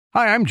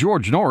Hi, I'm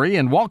George Norrie,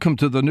 and welcome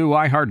to the new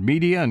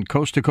iHeartMedia and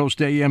Coast to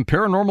Coast AM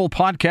Paranormal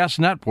Podcast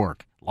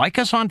Network. Like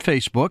us on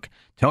Facebook,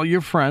 tell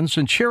your friends,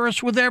 and share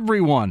us with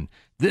everyone.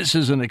 This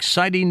is an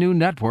exciting new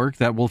network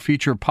that will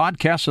feature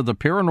podcasts of the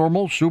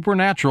paranormal,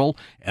 supernatural,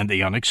 and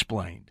the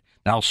unexplained.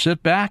 Now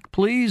sit back,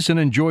 please, and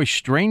enjoy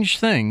Strange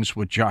Things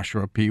with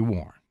Joshua P.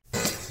 Warren.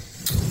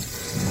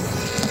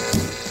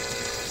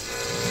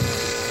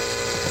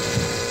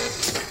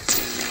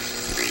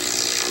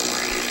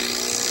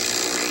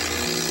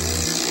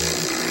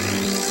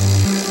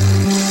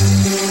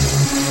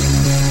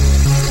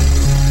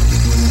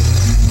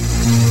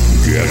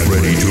 Get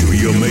ready to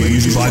be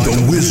amazed by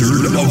the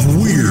Wizard of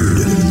Weird.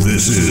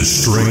 This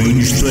is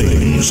Strange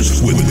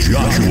Things with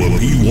Joshua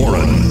P.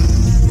 Warren.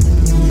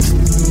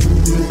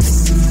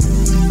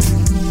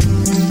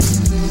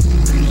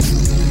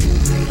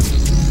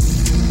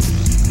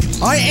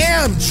 I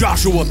am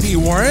Joshua P.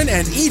 Warren,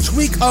 and each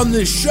week on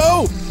this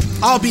show,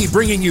 I'll be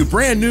bringing you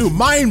brand new,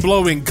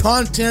 mind-blowing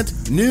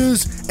content,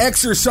 news,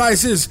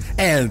 exercises,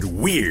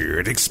 and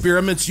weird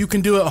experiments you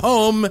can do at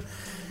home,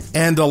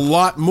 and a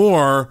lot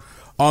more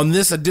on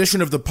this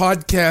edition of the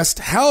podcast,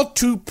 How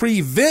to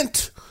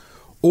Prevent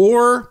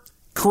or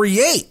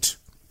Create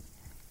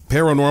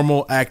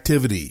Paranormal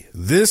Activity.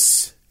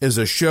 This is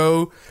a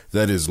show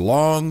that is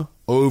long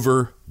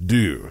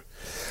overdue,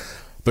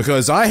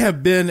 because I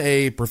have been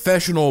a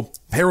professional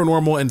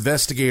paranormal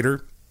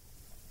investigator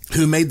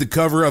who made the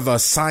cover of a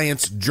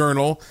science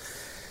journal,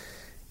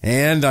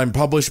 and I'm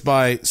published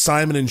by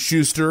Simon &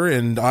 Schuster,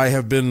 and I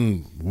have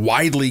been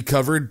widely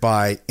covered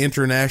by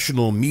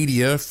international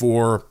media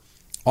for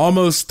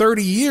almost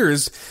 30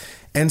 years.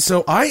 And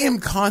so I am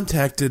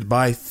contacted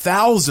by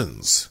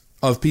thousands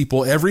of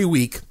people every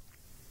week,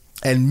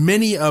 and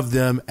many of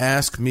them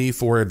ask me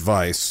for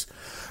advice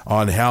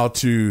on how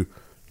to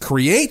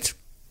create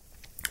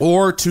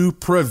or to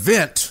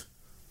prevent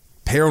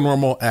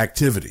paranormal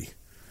activity.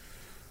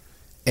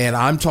 And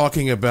I'm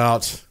talking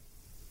about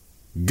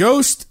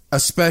ghosts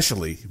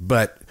especially,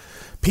 but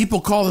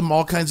people call them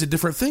all kinds of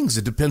different things.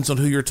 It depends on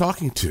who you're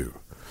talking to.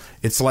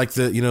 It's like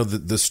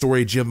the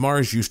story Jim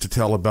Marrs used to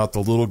tell about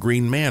the little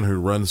green man who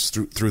runs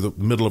through the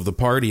middle of the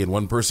party, and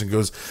one person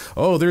goes,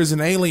 "Oh, there's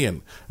an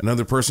alien."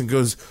 Another person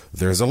goes,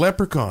 "There's a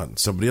leprechaun."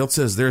 Somebody else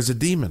says, "There's a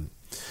demon."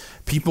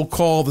 People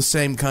call the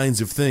same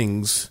kinds of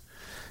things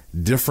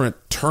different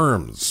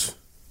terms.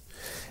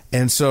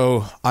 And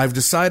so I've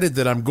decided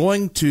that I'm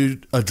going to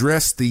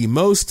address the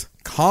most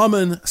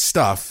common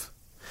stuff,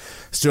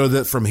 so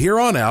that from here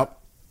on out,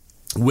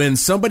 when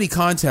somebody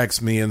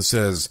contacts me and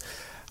says,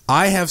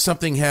 "I have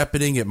something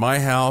happening at my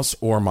house,"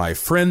 or "my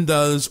friend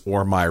does,"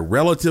 or "my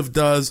relative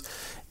does,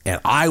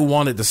 and I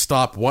want it to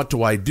stop, what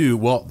do I do?"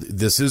 Well,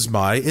 this is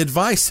my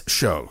advice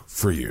show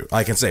for you.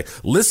 I can say,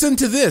 listen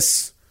to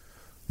this.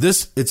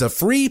 It's a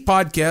free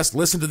podcast.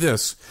 Listen to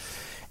this.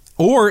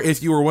 Or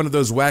if you are one of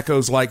those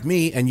wackos like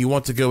me and you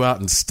want to go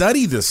out and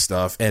study this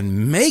stuff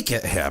and make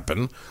it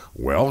happen,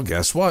 well,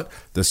 guess what?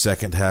 The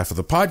second half of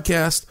the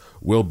podcast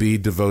will be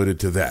devoted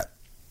to that.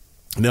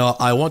 Now,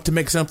 I want to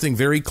make something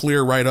very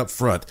clear right up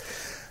front.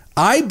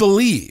 I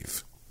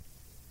believe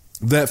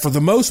that for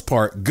the most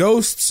part,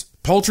 ghosts,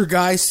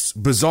 poltergeists,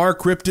 bizarre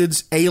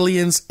cryptids,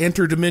 aliens,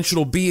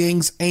 interdimensional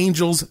beings,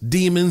 angels,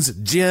 demons,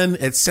 jinn,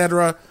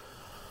 etc.,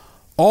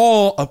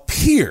 all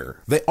appear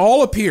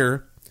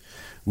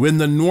when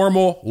the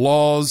normal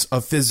laws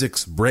of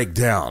physics break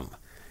down.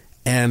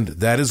 And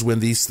that is when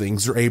these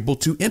things are able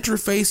to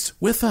interface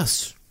with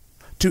us,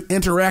 to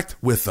interact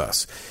with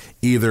us,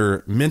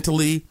 either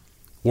mentally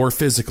or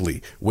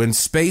physically, when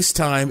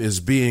space-time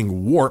is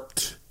being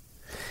warped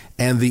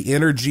and the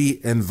energy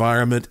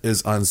environment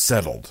is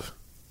unsettled.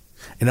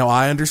 And now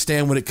I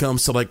understand when it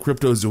comes to like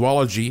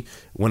cryptozoology,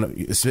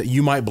 when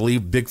you might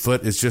believe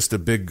Bigfoot is just a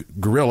big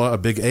gorilla, a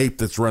big ape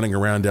that's running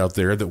around out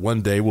there that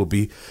one day will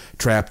be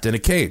trapped in a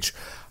cage.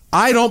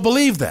 I don't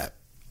believe that.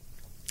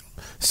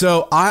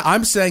 So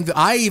I'm saying that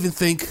I even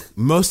think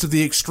most of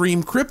the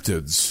extreme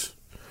cryptids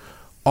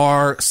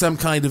are some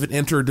kind of an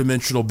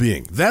interdimensional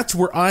being. That's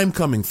where I'm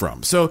coming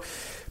from. So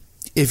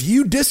if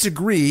you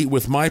disagree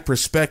with my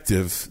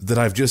perspective that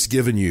I've just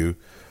given you,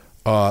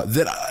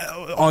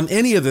 on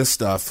any of this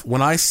stuff,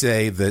 when I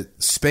say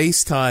that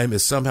space-time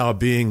is somehow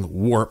being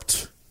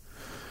warped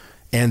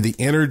and the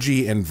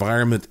energy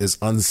environment is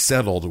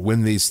unsettled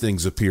when these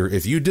things appear,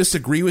 if you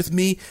disagree with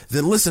me,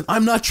 then listen,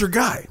 I'm not your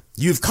guy.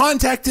 You've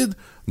contacted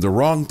the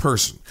wrong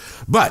person.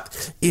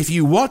 But if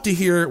you want to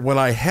hear what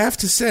I have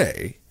to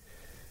say,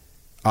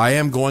 I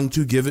am going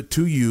to give it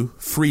to you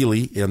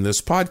freely in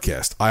this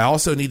podcast. I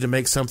also need to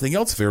make something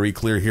else very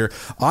clear here.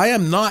 I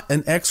am not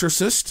an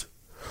exorcist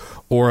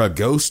or a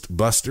ghost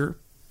buster.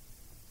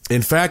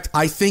 In fact,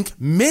 I think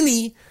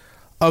many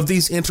of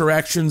these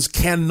interactions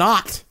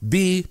cannot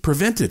be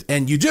prevented,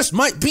 and you just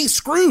might be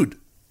screwed.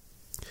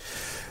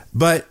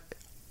 But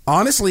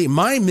honestly,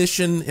 my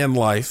mission in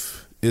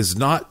life is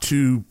not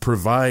to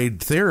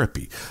provide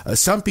therapy.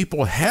 Some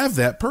people have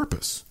that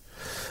purpose.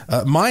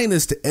 Mine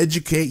is to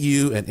educate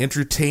you and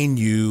entertain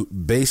you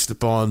based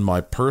upon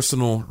my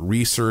personal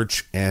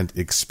research and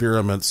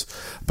experiments,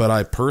 but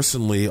I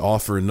personally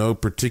offer no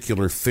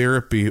particular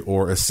therapy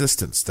or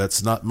assistance.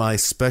 That's not my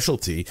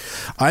specialty.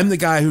 I'm the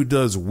guy who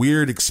does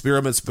weird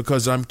experiments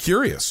because I'm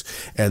curious,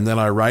 and then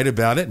I write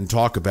about it and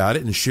talk about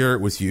it and share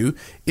it with you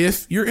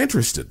if you're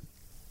interested.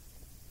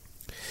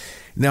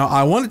 Now,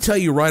 I want to tell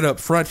you right up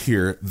front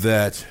here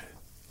that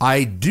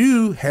I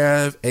do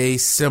have a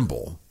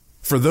symbol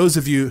for those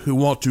of you who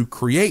want to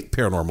create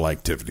paranormal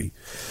activity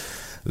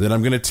that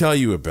I'm going to tell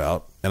you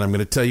about, and I'm going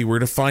to tell you where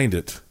to find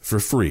it for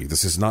free.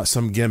 This is not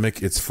some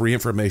gimmick. It's free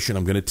information.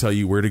 I'm going to tell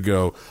you where to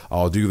go.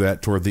 I'll do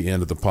that toward the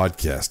end of the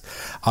podcast.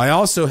 I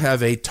also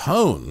have a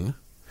tone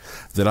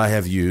that I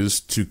have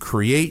used to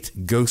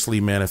create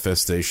ghostly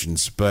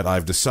manifestations, but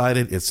I've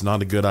decided it's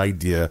not a good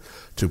idea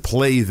to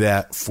play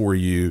that for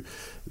you.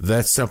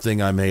 That's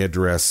something I may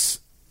address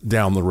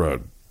down the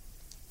road.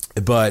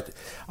 But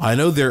I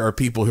know there are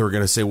people who are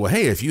going to say, well,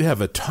 hey, if you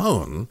have a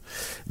tone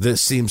that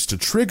seems to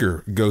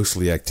trigger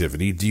ghostly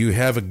activity, do you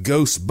have a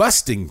ghost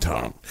busting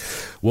tone?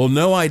 Well,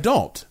 no, I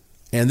don't.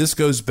 And this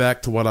goes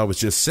back to what I was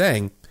just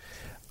saying.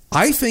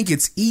 I think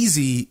it's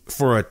easy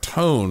for a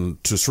tone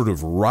to sort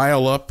of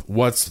rile up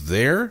what's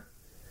there.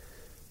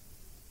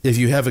 If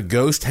you have a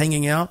ghost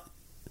hanging out,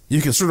 you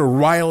can sort of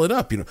rile it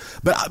up,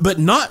 but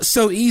not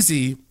so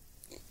easy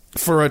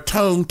for a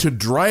tone to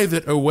drive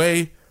it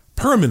away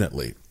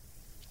permanently.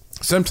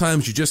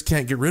 Sometimes you just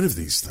can't get rid of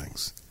these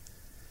things.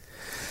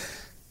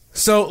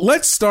 So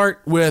let's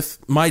start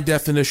with my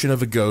definition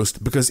of a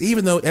ghost, because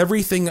even though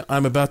everything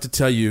I'm about to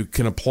tell you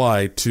can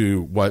apply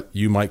to what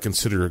you might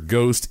consider a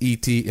ghost,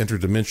 ET,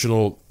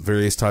 interdimensional,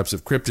 various types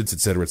of cryptids,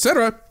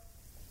 etc.,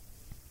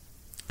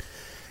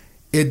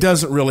 it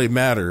doesn't really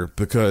matter,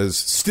 because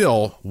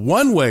still,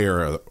 one way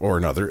or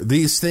another,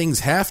 these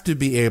things have to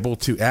be able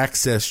to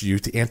access you,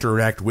 to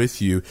interact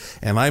with you,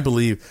 and I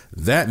believe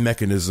that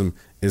mechanism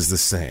is the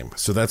same.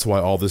 So that's why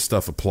all this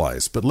stuff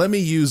applies. But let me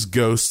use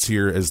ghosts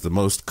here as the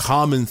most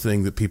common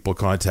thing that people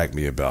contact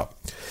me about.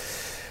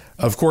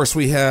 Of course,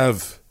 we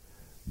have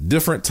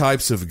different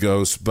types of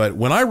ghosts, but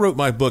when I wrote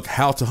my book,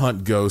 How to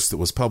Hunt Ghosts, that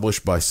was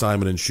published by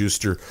Simon &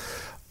 Schuster,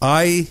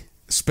 I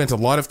spent a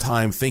lot of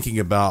time thinking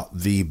about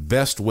the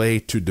best way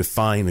to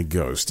define a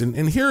ghost.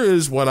 And here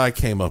is what I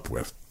came up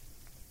with.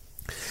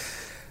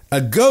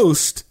 A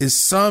ghost is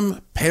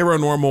some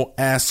paranormal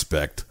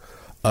aspect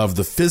of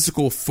the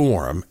physical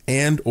form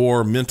and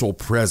or mental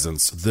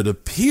presence that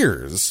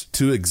appears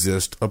to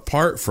exist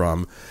apart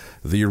from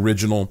the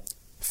original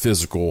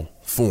physical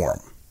form.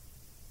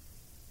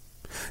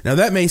 Now,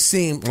 that may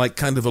seem like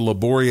kind of a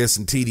laborious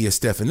and tedious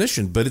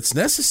definition, but it's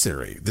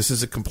necessary. This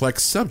is a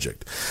complex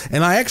subject.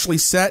 And I actually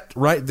sat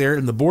right there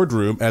in the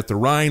boardroom at the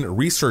Rhine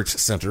Research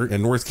Center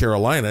in North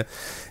Carolina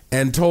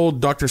and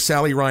told Dr.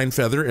 Sally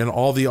Rhine-Feather and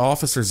all the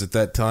officers at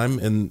that time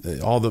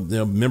and all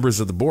the members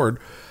of the board,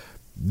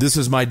 this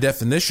is my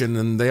definition.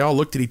 And they all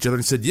looked at each other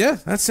and said, yeah,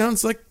 that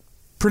sounds like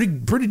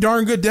pretty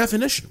darn good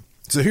definition.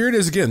 So here it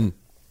is again.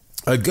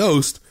 A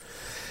ghost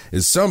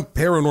is some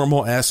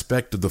paranormal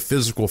aspect of the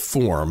physical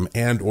form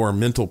and or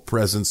mental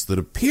presence that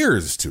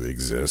appears to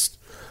exist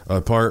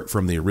apart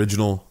from the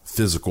original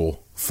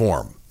physical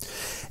form.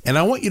 And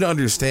I want you to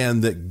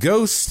understand that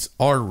ghosts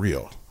are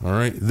real, all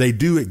right? They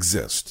do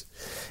exist.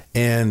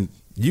 And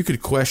you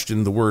could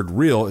question the word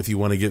real if you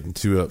want to get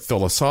into a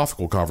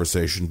philosophical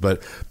conversation,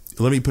 but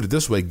let me put it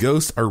this way.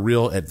 Ghosts are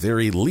real at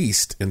very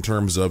least in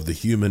terms of the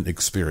human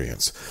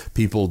experience.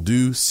 People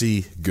do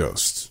see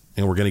ghosts.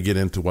 And we're going to get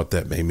into what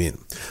that may mean.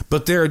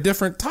 But there are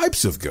different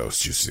types of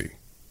ghosts, you see.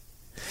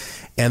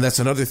 And that's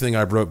another thing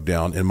I broke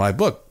down in my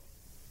book.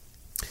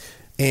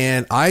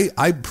 And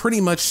I pretty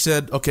much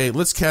said, okay,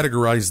 let's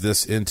categorize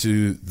this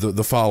into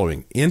the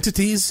following.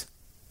 Entities,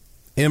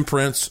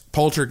 imprints,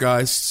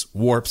 poltergeists,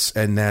 warps,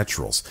 and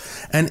naturals.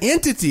 An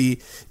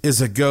entity is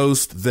a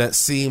ghost that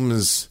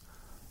seems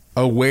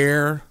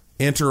aware,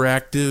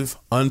 interactive,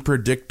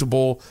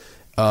 unpredictable.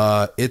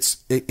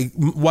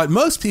 What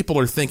most people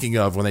are thinking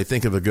of when they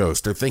think of a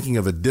ghost. They're thinking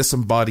of a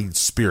disembodied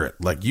spirit.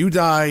 Like you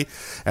die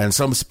and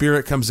some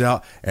spirit comes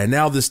out and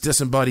now this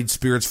disembodied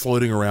spirit's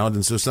floating around,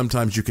 and so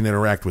sometimes you can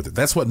interact with it.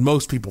 That's what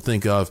most people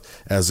think of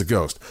as a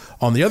ghost.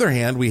 On the other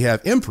hand, we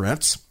have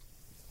imprints,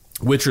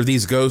 which are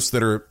these ghosts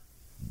that are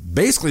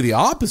basically the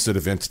opposite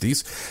of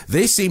entities.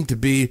 They seem to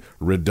be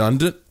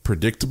redundant,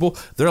 predictable.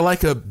 They're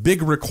like a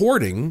big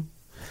recording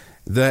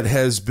that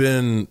has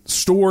been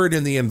stored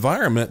in the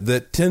environment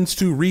that tends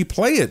to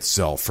replay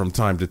itself from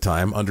time to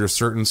time under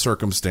certain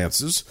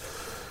circumstances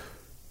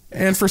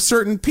and for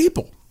certain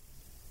people.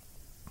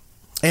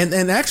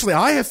 And actually,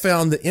 I have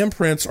found that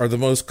imprints are the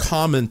most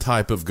common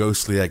type of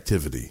ghostly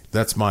activity.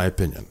 That's my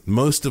opinion.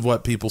 Most of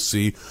what people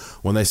see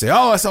when they say,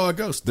 oh, I saw a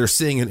ghost, they're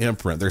seeing an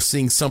imprint. They're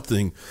seeing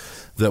something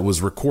that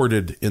was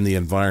recorded in the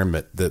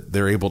environment that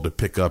they're able to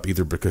pick up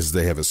either because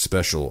they have a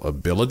special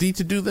ability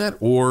to do that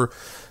or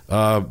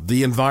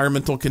the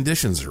environmental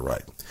conditions are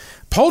right.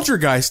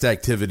 Poltergeist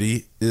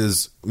activity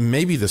is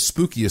maybe the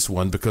spookiest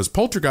one, because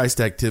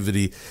poltergeist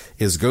activity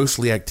is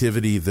ghostly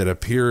activity that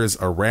appears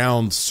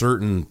around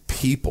certain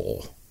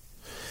people.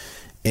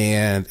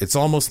 And it's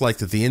almost like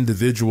that the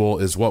individual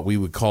is what we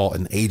would call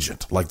an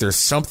agent. Like there's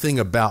something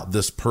about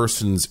this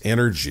person's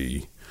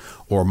energy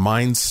or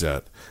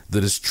mindset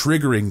that is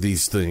triggering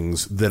these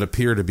things that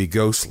appear to be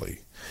ghostly.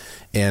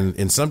 And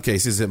in some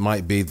cases, it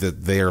might be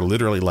that they are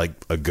literally like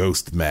a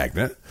ghost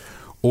magnet,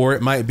 or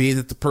it might be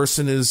that the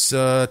person is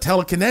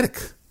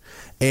telekinetic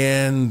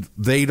and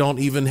they don't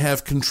even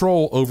have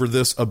control over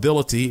this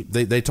ability.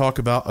 They talk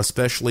about,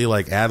 especially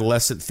like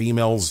adolescent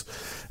females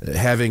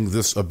having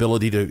this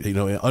ability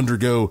to,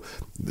 undergo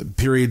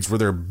periods where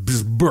they're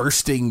just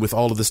bursting with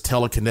all of this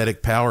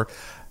telekinetic power.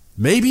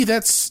 Maybe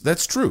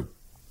that's true.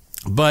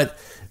 But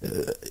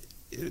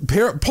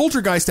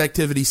poltergeist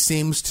activity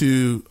seems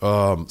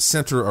to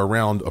center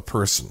around a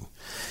person.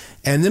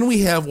 And then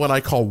we have what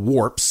I call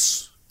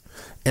warps.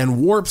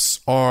 And warps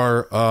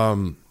are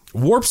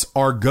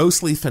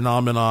ghostly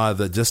phenomena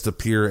that just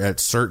appear at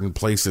certain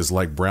places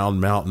like Brown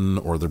Mountain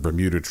or the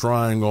Bermuda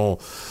Triangle,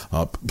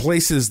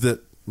 places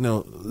that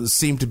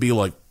seem to be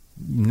like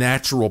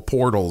natural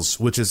portals,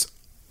 which is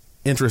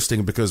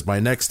interesting because my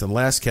next and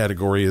last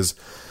category is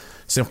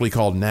simply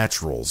called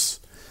naturals.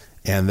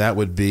 And that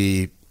would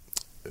be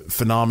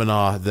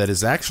phenomena that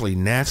is actually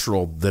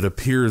natural that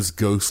appears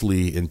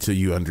ghostly until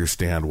you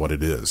understand what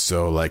it is.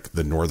 So like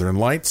the Northern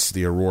Lights,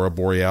 the Aurora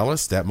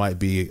Borealis, that might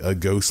be a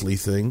ghostly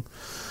thing.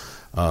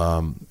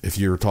 If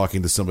you're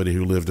talking to somebody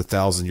who lived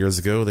 1,000 years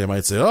ago, they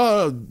might say,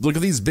 oh, look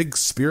at these big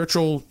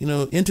spiritual,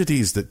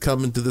 entities that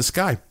come into the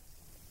sky.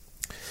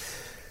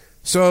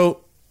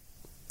 So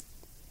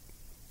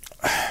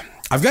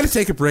I've got to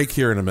take a break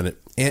here in a minute.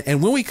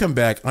 And when we come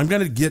back, I'm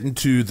going to get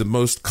into the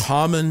most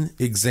common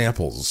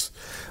examples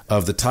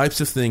of the types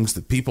of things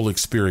that people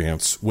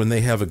experience when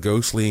they have a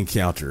ghostly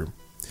encounter,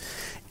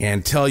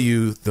 and tell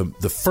you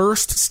the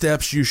first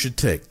steps you should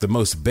take, the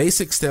most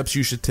basic steps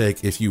you should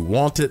take if you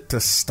want it to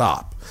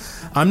stop.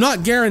 I'm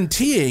not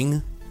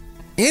guaranteeing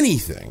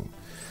anything,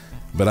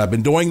 but I've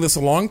been doing this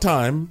a long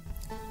time,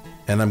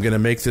 and I'm going to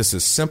make this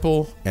as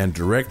simple and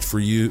direct for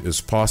you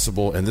as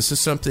possible. And this is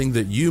something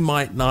that you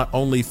might not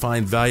only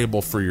find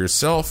valuable for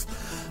yourself,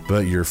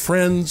 but your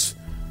friends,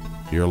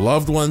 your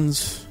loved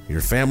ones,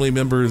 your family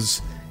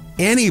members,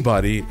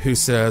 anybody who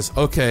says,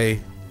 okay,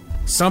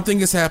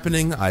 something is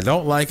happening, I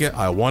don't like it,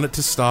 I want it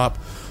to stop.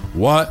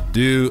 What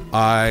do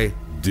I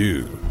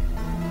do?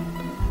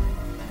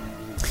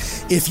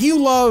 If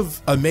you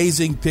love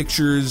amazing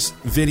pictures,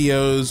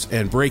 videos,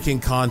 and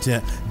breaking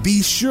content,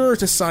 be sure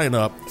to sign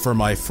up for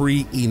my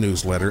free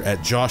e-newsletter at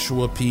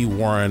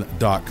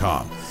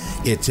joshuapwarren.com.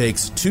 It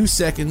takes 2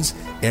 seconds,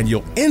 and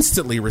you'll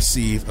instantly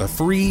receive a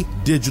free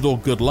digital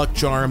good luck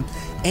charm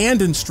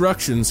and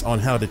instructions on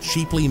how to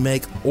cheaply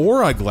make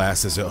aura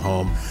glasses at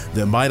home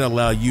that might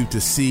allow you to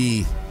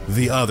see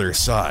the other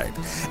side.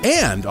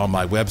 And on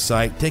my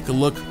website, take a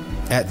look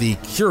at the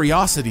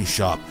Curiosity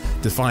Shop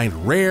to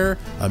find rare,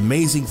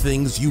 amazing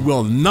things you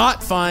will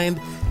not find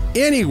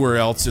anywhere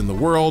else in the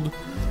world.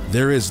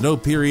 There is no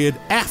period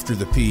after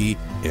the P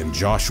in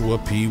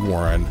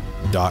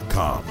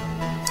joshuapwarren.com.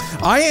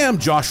 I am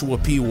Joshua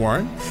P.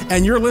 Warren,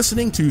 and you're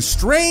listening to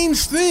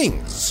Strange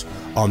Things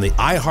on the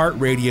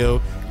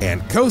iHeartRadio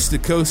and Coast to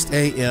Coast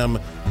AM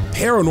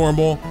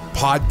Paranormal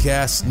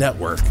Podcast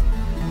Network.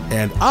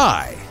 And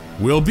I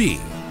will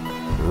be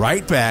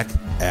right back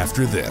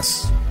after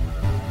this.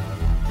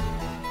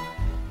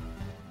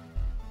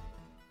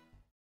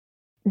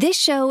 This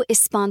show is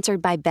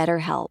sponsored by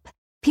BetterHelp.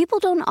 People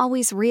don't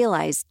always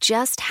realize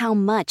just how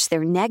much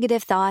their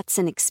negative thoughts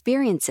and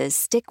experiences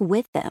stick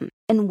with them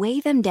and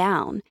weigh them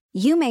down.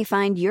 You may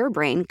find your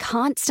brain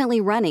constantly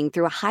running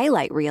through a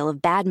highlight reel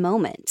of bad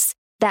moments.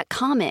 That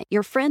comment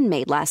your friend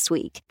made last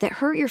week that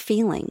hurt your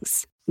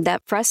feelings.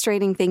 That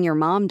frustrating thing your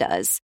mom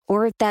does.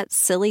 Or that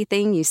silly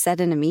thing you said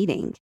in a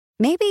meeting.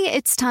 Maybe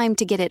it's time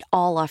to get it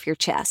all off your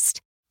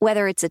chest.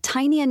 Whether it's a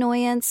tiny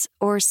annoyance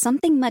or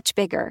something much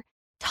bigger,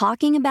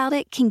 talking about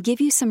it can give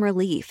you some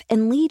relief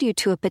and lead you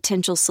to a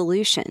potential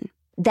solution.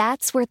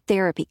 That's where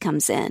therapy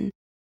comes in.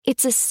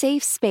 It's a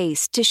safe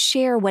space to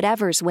share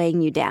whatever's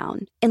weighing you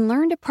down and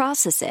learn to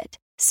process it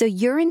so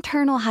your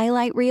internal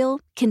highlight reel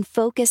can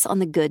focus on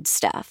the good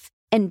stuff.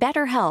 And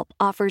BetterHelp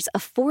offers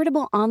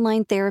affordable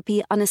online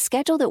therapy on a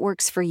schedule that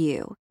works for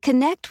you.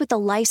 Connect with a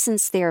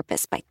licensed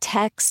therapist by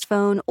text,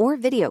 phone, or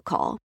video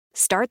call.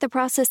 Start the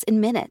process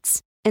in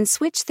minutes and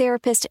switch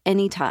therapist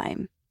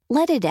anytime.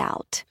 Let it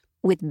out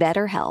with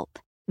BetterHelp.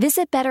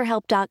 Visit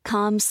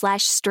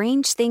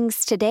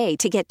BetterHelp.com/strangethings today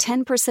to get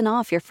 10%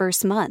 off your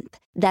first month.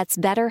 That's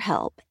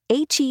BetterHelp,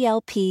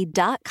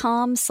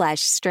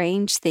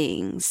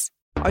 HELP.com/strangethings.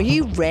 Are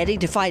you ready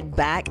to fight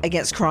back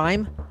against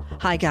crime?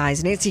 Hi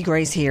guys, Nancy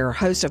Grace here,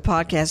 host of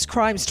podcast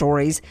Crime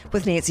Stories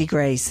with Nancy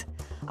Grace.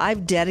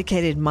 I've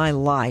dedicated my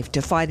life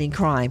to fighting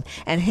crime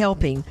and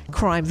helping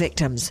crime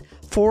victims.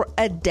 For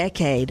a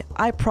decade,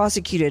 I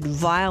prosecuted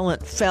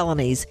violent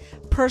felonies,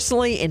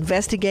 personally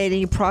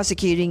investigating,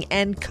 prosecuting,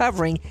 and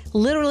covering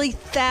literally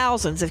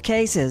thousands of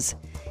cases.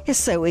 It's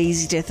so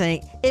easy to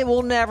think it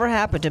will never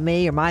happen to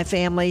me or my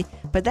family,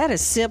 but that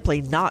is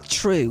simply not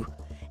true.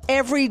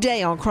 Every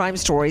day on Crime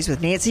Stories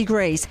with Nancy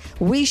Grace,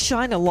 we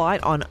shine a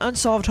light on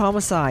unsolved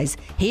homicides,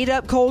 heat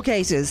up cold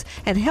cases,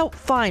 and help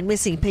find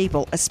missing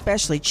people,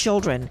 especially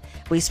children.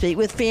 We speak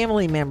with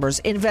family members,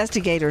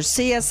 investigators,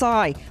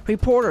 CSI,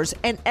 reporters,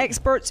 and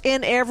experts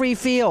in every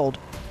field.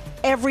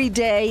 Every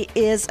day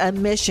is a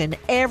mission.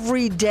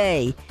 Every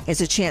day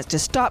is a chance to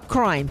stop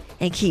crime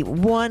and keep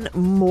one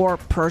more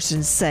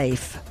person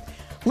safe.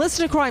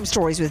 Listen to Crime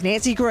Stories with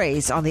Nancy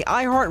Grace on the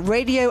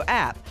iHeartRadio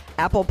app,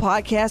 Apple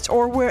Podcasts,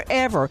 or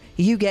wherever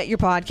you get your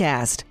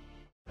podcast.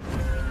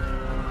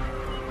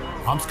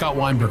 I'm Scott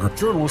Weinberger,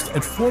 journalist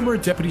and former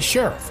deputy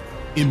sheriff.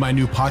 In my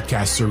new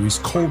podcast series,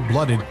 Cold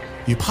Blooded,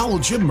 The Apollo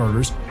Gym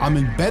Murders, I'm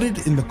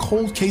embedded in the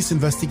cold case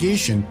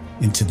investigation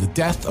into the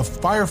death of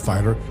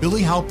firefighter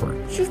Billy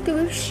Halpern. It's just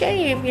a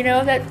shame,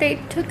 that they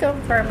took him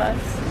from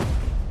us.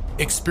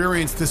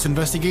 Experience this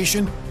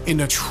investigation in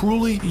a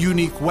truly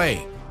unique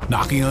way,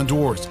 knocking on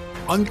doors,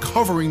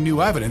 uncovering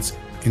new evidence,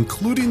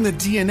 including the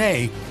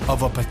DNA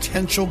of a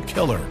potential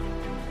killer.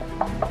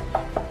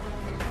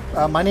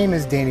 My name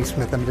is Danny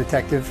Smith. I'm a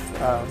detective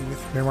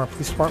with Miramar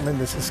Police Department.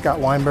 This is Scott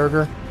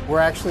Weinberger. We're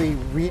actually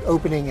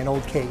reopening an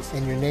old case,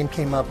 and your name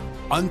came up.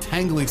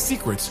 Untangling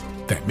secrets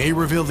that may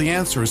reveal the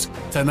answers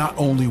to not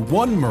only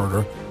one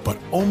murder, but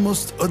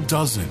almost a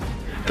dozen.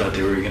 I thought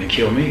they were going to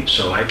kill me,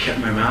 so I kept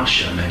my mouth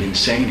shut and I didn't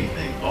say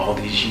anything. All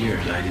these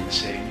years, I didn't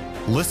say anything.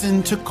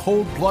 Listen to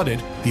Cold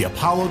Blooded, The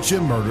Apollo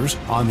Gym Murders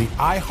on the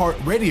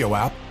iHeartRadio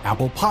app,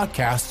 Apple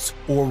Podcasts,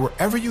 or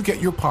wherever you get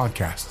your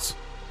podcasts.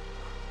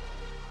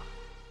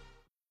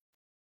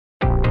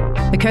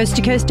 The Coast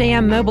to Coast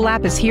AM mobile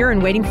app is here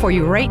and waiting for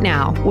you right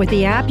now. With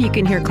the app, you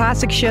can hear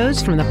classic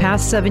shows from the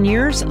past 7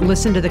 years,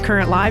 listen to the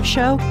current live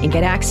show, and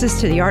get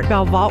access to the Art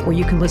Bell Vault where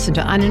you can listen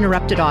to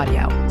uninterrupted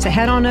audio. So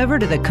head on over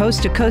to the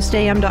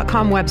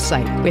coasttocoastam.com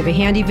website. We have a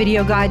handy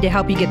video guide to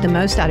help you get the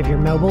most out of your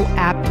mobile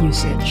app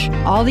usage.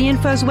 All the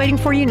info is waiting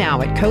for you now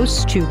at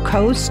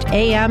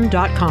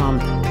coasttocoastam.com.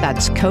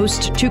 That's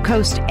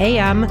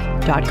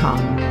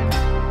coasttocoastam.com.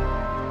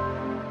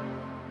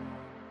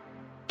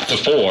 The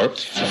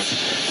Forbes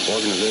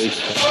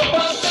organization.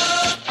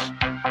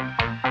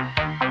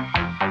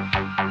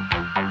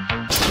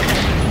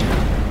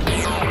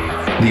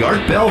 The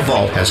Art Bell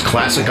Vault has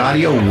classic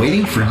audio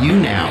waiting for you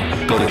now.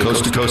 Go to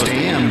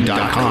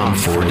coasttocoastam.com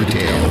for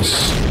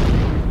details.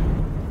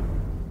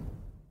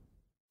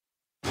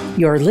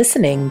 You're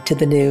listening to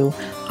the new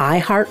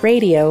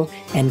iHeartRadio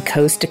and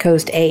Coast to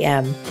Coast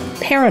AM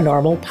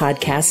Paranormal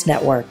Podcast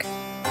Network.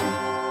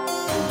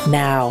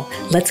 Now,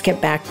 let's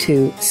get back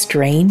to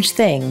Strange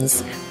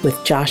Things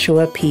with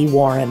Joshua P.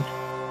 Warren.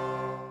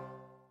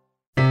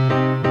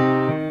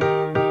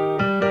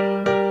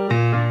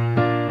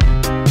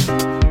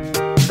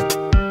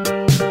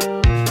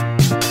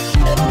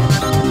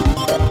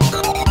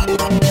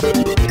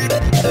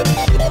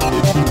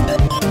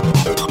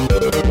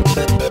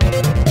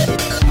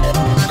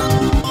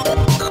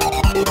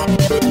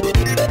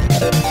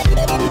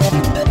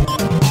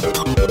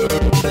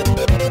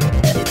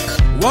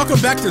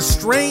 Welcome back to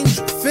Strange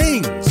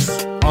Things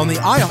on the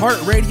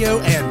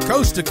iHeartRadio and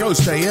Coast to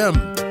Coast AM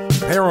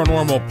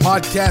Paranormal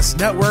Podcast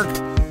Network.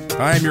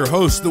 I am your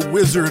host, the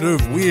Wizard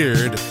of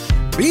Weird,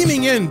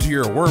 beaming into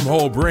your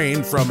wormhole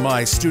brain from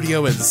my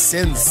studio in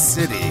Sin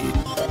City,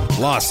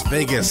 Las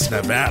Vegas,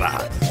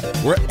 Nevada,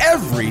 where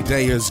every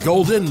day is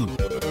golden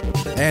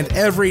and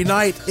every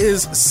night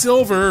is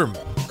silver.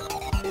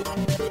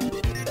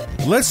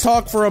 Let's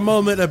talk for a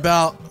moment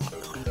about,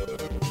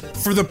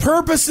 for the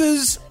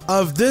purposes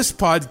of this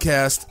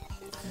podcast,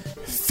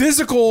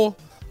 physical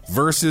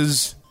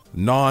versus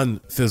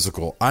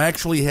non-physical. I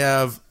actually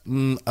have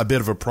a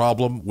bit of a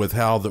problem with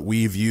how that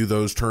we view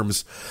those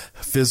terms,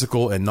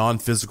 physical and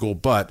non-physical,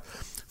 but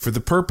for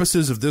the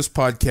purposes of this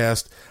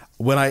podcast,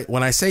 when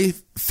I say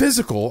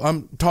physical,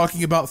 I'm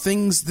talking about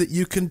things that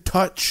you can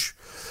touch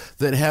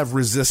that have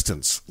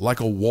resistance, like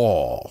a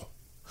wall.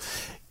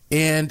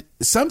 And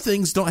some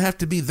things don't have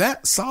to be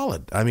that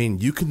solid. I mean,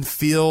 you can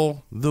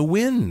feel the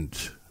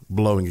wind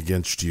blowing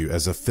against you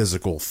as a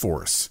physical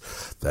force.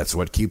 That's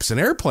what keeps an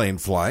airplane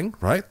flying,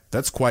 right?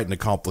 That's quite an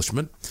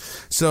accomplishment.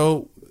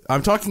 So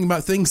I'm talking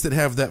about things that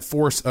have that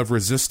force of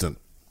resistance.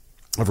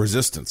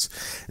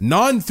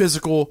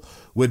 Non-physical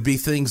would be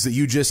things that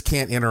you just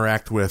can't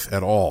interact with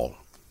at all.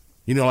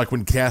 You know, like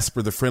when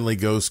Casper the Friendly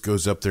Ghost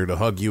goes up there to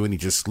hug you and he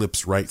just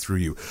slips right through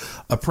you.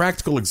 A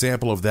practical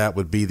example of that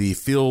would be the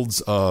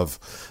fields of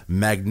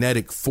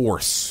magnetic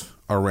force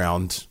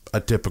around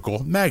a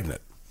typical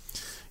magnet.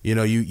 You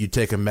know, you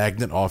take a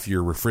magnet off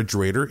your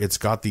refrigerator. It's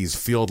got these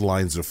field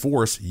lines of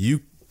force.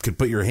 You could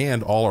put your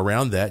hand all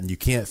around that and you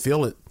can't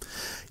feel it.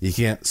 You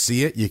can't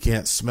see it. You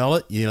can't smell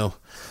it, you know.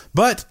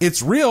 But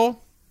it's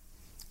real.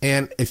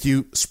 And if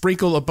you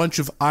sprinkle a bunch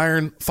of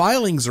iron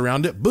filings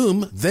around it,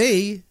 boom,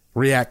 they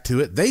react to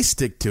it. They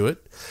stick to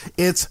it.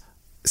 It's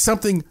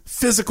something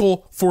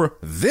physical for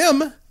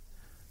them,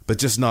 but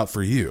just not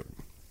for you.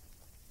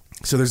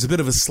 So there's a bit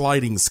of a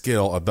sliding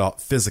scale about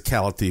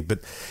physicality, but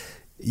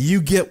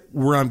you get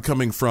where I'm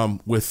coming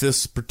from with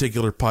this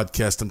particular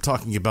podcast. I'm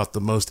talking about the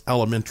most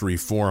elementary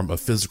form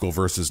of physical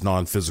versus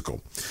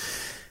non-physical.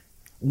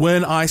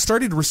 When I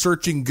started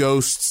researching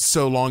ghosts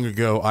so long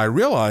ago, I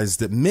realized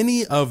that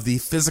many of the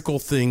physical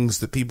things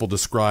that people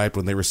described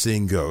when they were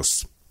seeing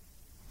ghosts,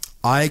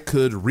 I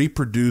could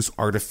reproduce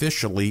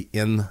artificially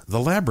in the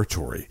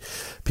laboratory.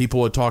 People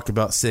would talk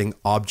about seeing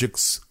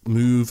objects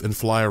move and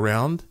fly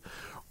around,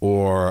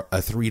 or a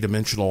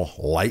three-dimensional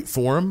light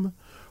form,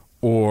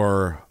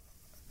 or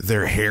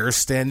their hair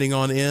standing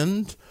on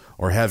end,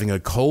 or having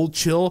a cold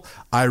chill.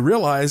 I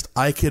realized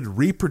I could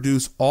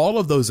reproduce all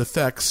of those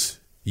effects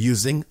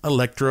using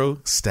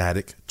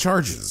electrostatic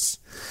charges.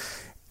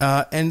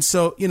 And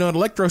so, an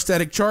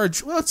electrostatic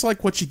charge, well, it's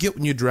like what you get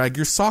when you drag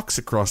your socks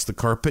across the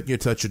carpet and you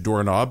touch a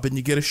doorknob and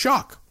you get a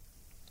shock.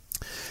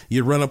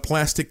 You run a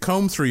plastic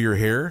comb through your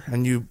hair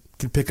and you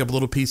can pick up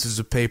little pieces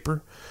of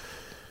paper.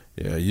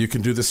 Yeah, you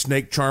can do the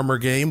snake charmer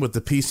game with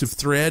a piece of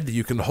thread.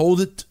 You can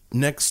hold it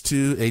next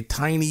to a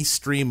tiny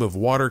stream of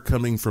water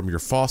coming from your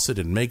faucet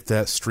and make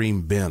that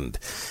stream bend.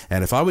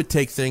 And if I would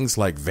take things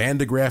like Van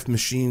de Graaff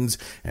machines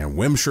and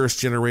Wimshurst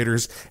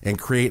generators and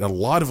create a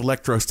lot of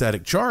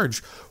electrostatic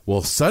charge,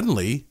 well,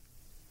 suddenly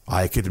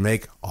I could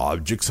make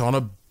objects on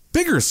a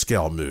bigger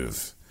scale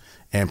move,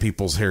 and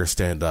people's hair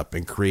stand up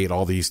and create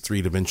all these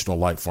three-dimensional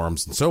light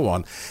forms and so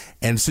on.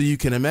 And so you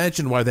can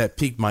imagine why that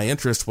piqued my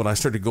interest when I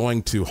started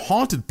going to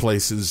haunted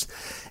places,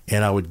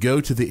 and I would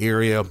go to the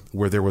area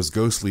where there was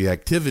ghostly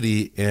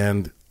activity,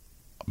 and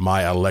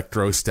my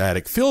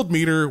electrostatic field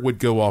meter would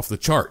go off the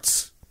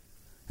charts.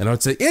 And I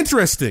would say,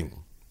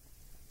 interesting.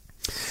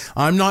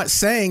 I'm not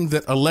saying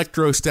that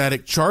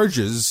electrostatic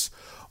charges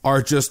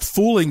are just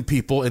fooling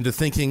people into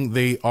thinking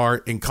they are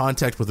in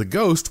contact with a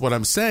ghost. What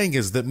I'm saying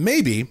is that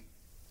maybe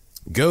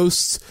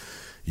ghosts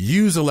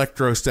use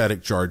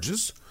electrostatic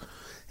charges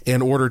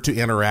in order to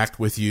interact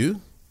with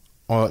you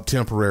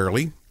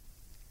temporarily.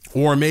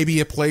 Or maybe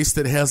a place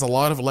that has a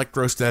lot of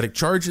electrostatic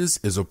charges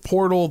is a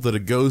portal that a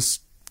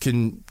ghost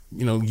can,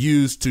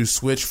 use to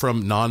switch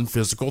from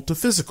non-physical to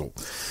physical.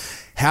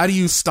 How do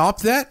you stop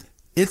that?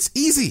 It's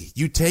easy.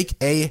 You take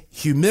a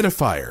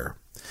humidifier.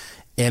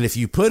 And if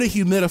you put a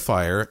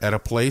humidifier at a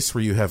place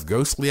where you have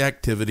ghostly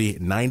activity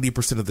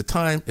 90% of the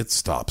time, it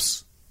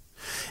stops.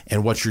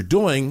 And what you're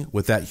doing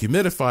with that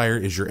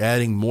humidifier is you're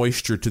adding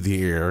moisture to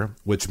the air,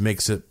 which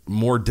makes it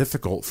more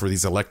difficult for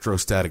these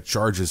electrostatic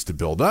charges to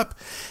build up.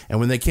 And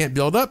when they can't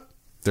build up,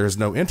 there's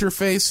no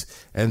interface.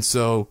 And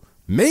so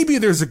maybe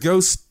there's a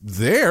ghost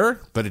there,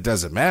 but it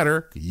doesn't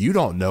matter. You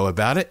don't know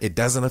about it. It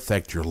doesn't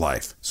affect your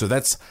life. So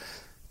that's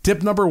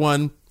tip number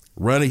 1,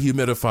 run a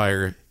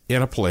humidifier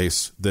in a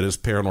place that is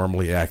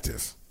paranormally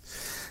active.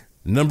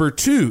 Number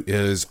 2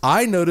 is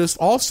I noticed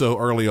also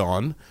early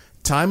on,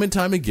 time and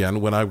time again,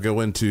 when I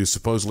go into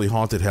supposedly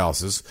haunted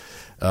houses,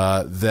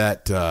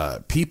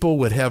 that people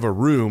would have a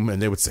room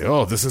and they would say,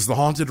 oh, this is the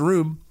haunted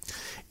room.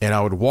 And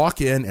I would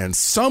walk in, and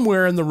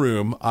somewhere in the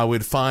room, I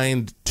would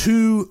find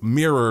 2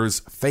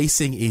 mirrors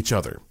facing each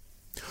other,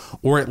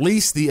 or at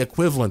least the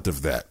equivalent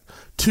of that.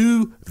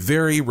 2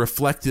 very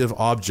reflective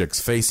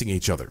objects facing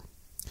each other.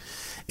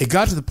 It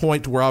got to the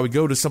point where I would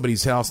go to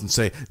somebody's house and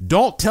say,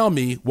 don't tell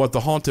me what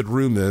the haunted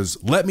room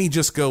is. Let me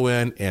just go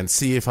in and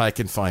see if I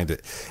can find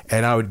it.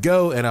 And I would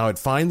go and I would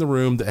find the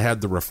room that had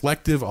the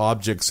reflective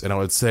objects, and I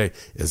would say,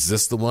 is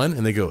this the one?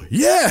 And they go,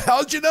 yeah,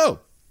 how'd you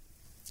know?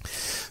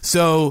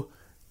 So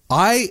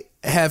I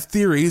have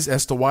theories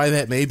as to why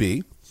that may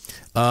be.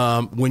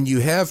 When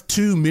you have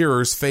 2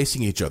 mirrors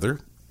facing each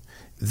other,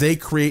 they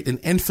create an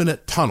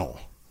infinite tunnel.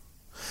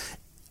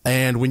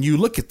 And when you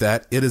look at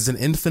that, it is an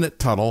infinite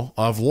tunnel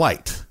of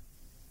light,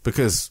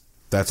 because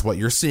that's what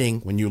you're seeing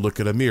when you look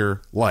at a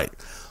mirror, light.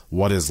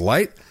 What is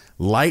light?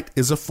 Light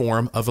is a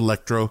form of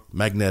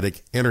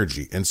electromagnetic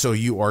energy. And so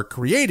you are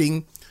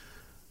creating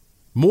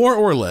more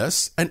or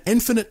less an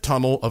infinite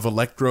tunnel of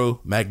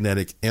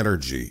electromagnetic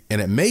energy.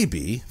 And it may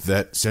be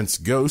that since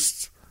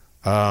ghosts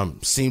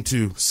seem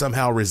to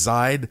somehow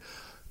reside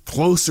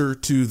closer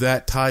to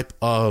that type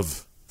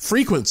of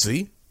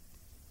frequency,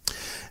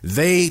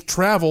 they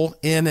travel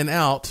in and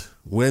out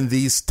when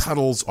these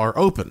tunnels are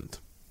opened.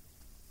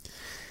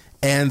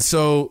 And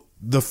so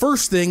the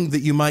first thing that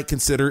you might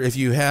consider if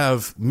you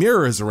have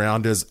mirrors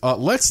around is,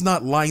 let's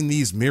not line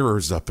these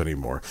mirrors up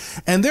anymore.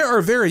 And there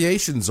are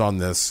variations on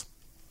this,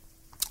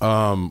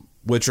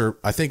 which are,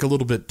 I think, a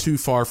little bit too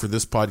far for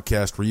this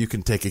podcast, where you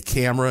can take a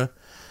camera,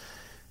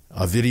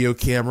 a video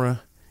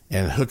camera,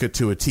 and hook it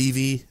to a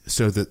TV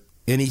so that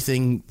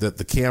anything that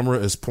the camera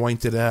is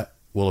pointed at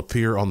will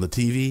appear on the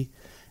TV.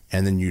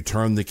 And then you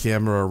turn the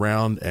camera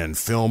around and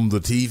film the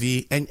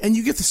TV, and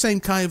you get the same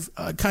kind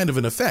of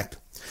an effect.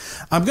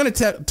 I'm going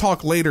to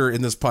talk later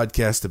in this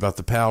podcast about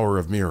the power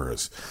of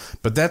mirrors,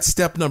 but that's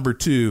step number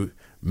 2.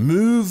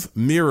 Move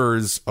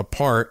mirrors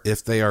apart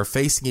if they are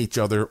facing each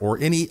other or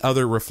any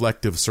other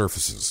reflective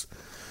surfaces.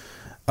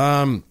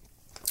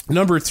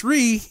 Number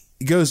 3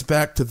 goes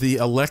back to the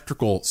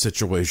electrical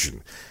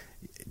situation.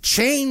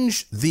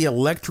 change the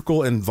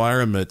electrical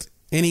environment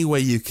any way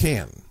you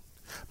can.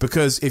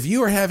 Because if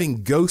you are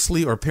having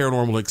ghostly or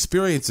paranormal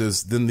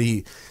experiences, then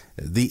the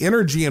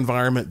energy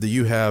environment that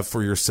you have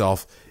for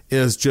yourself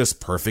is just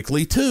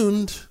perfectly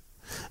tuned.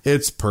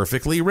 It's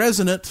perfectly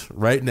resonant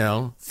right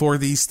now for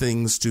these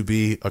things to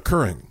be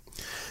occurring.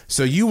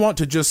 So you want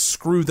to just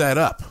screw that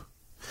up.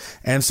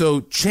 And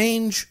so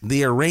change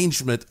the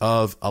arrangement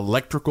of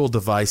electrical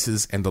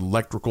devices and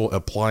electrical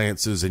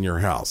appliances in your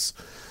house.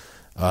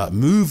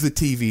 Move the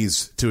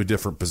TVs to a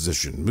different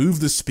position. Move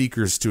the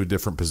speakers to a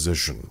different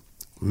position.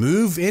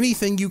 Move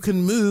anything you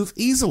can move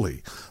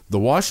easily. The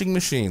washing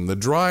machine, the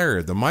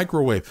dryer, the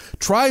microwave.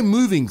 Try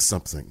moving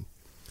something,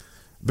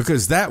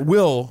 because that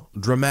will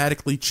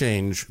dramatically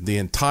change the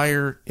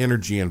entire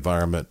energy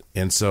environment.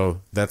 And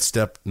so that's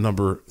step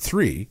number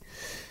 3.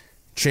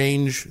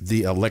 Change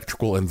the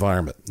electrical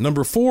environment.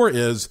 Number 4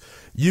 is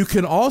you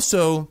can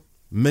also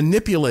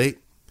manipulate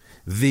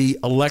the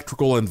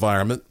electrical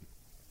environment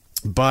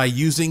by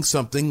using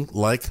something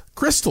like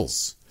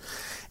crystals.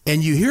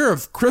 And you hear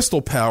of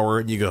crystal power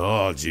and you go,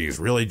 oh, geez,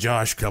 really,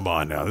 Josh? Come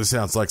on now. This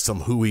sounds like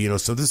some hooey,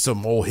 so this is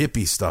some old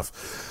hippie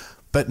stuff.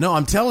 But no,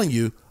 I'm telling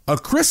you, a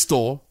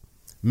crystal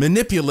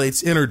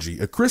manipulates energy.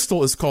 A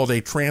crystal is called a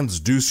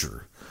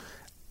transducer.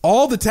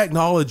 All the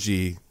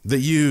technology that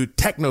you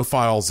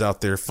technophiles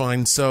out there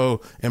find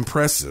so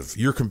impressive,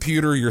 your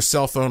computer, your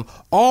cell phone,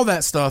 all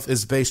that stuff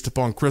is based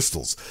upon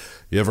crystals.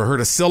 You ever heard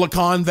of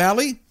Silicon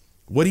Valley?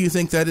 What do you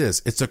think that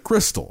is? It's a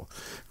crystal.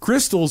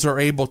 Crystals are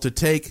able to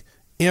take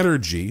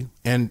energy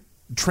and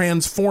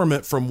transform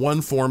it from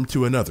one form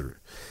to another.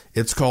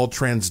 It's called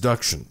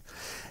transduction.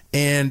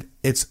 And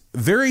it's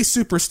very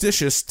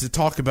superstitious to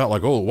talk about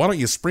like, oh, why don't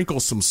you sprinkle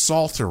some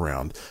salt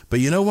around?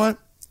 But you know what?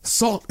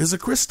 Salt is a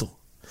crystal.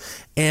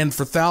 And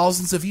for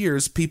thousands of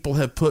years, people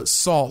have put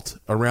salt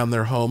around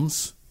their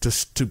homes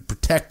to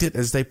protect it,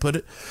 as they put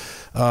it,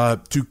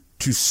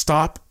 to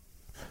stop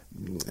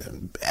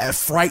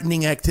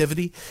frightening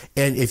activity.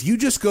 And if you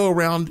just go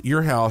around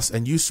your house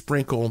and you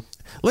sprinkle,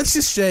 let's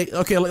just say,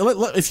 okay,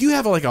 if you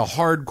have like a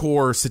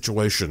hardcore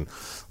situation,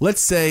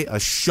 let's say a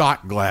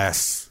shot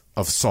glass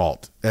of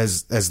salt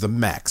as the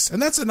max,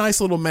 and that's a nice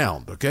little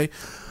mound, okay?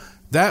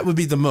 That would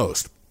be the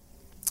most.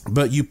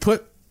 But you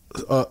put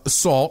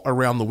salt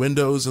around the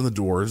windows and the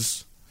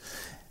doors.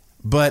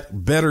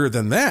 But better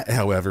than that,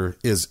 however,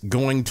 is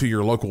going to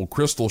your local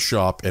crystal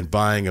shop and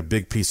buying a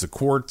big piece of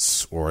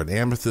quartz or an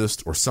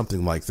amethyst or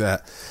something like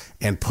that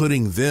and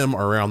putting them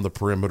around the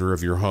perimeter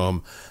of your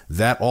home.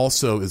 That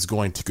also is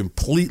going to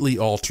completely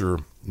alter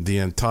the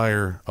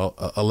entire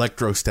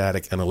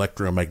electrostatic and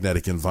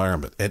electromagnetic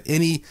environment. And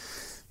any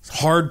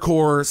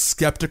hardcore,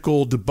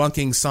 skeptical,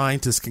 debunking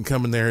scientist can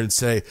come in there and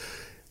say,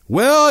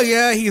 well,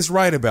 yeah, he's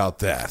right about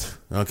that.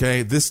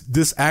 Okay,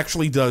 this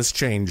actually does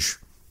change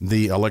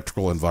the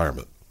electrical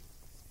environment,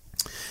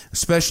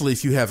 especially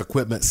if you have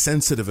equipment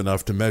sensitive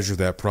enough to measure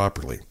that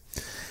properly.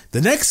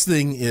 The next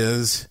thing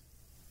is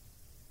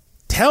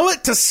tell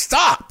it to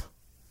stop.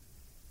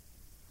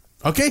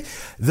 Okay,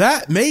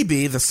 that may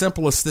be the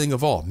simplest thing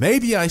of all.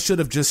 Maybe I should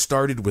have just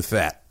started with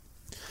that,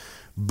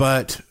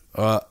 but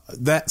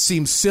that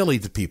seems silly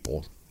to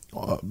people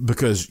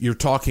because you're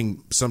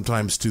talking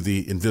sometimes to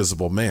the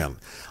invisible man.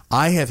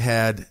 I have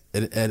had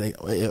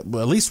at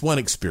least one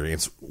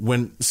experience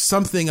when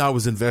something I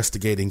was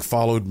investigating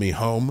followed me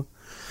home,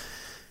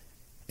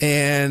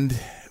 and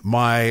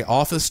my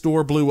office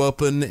door blew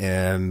open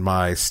and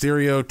my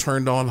stereo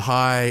turned on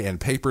high and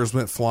papers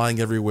went flying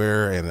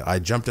everywhere, and I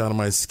jumped out of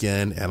my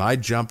skin and I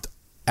jumped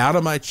out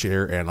of my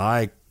chair and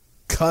I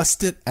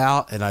cussed it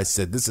out and I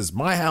said, this is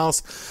my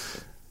house.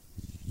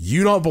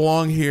 You don't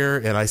belong here.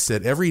 And I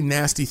said every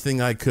nasty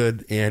thing I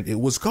could, and it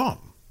was gone.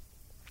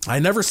 I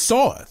never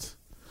saw it,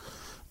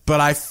 but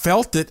I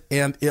felt it,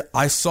 and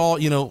I saw,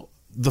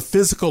 the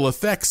physical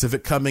effects of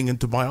it coming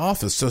into my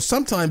office. So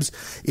sometimes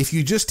if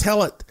you just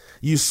tell it,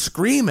 you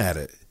scream at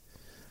it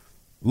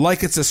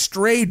like it's a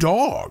stray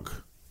dog,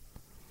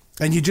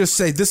 and you just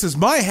say, this is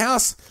my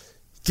house,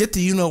 get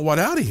the you-know-what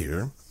out of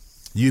here,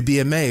 you'd be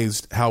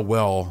amazed how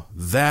well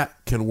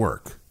that can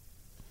work.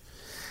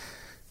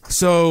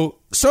 So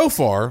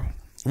far,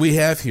 we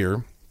have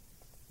here,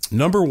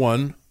 number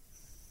 1,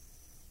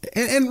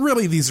 and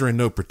really these are in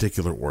no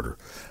particular order.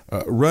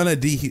 Run a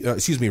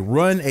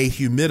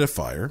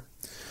humidifier.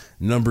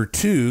 Number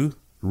 2,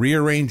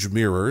 rearrange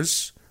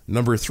mirrors.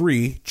 Number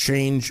 3,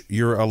 change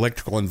your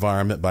electrical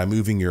environment by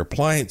moving your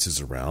appliances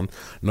around.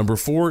 Number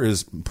 4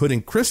 is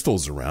putting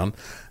crystals around.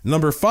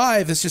 Number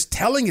 5 is just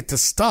telling it to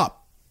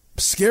stop.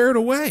 Scare it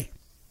away.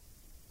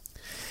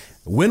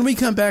 When we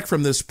come back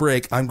from this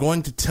break, I'm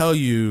going to tell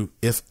you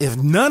if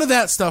none of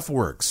that stuff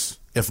works,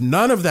 I'm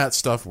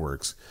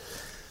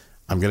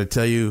going to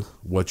tell you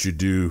what you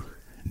do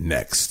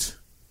next.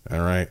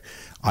 All right.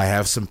 I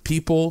have some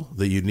people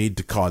that you need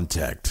to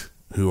contact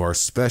who are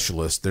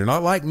specialists. They're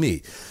not like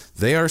me.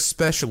 They are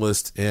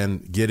specialists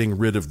in getting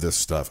rid of this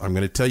stuff. I'm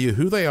going to tell you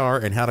who they are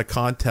and how to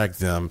contact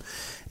them.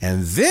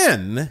 And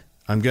then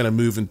I'm going to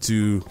move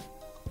into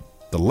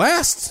the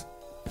last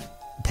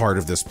part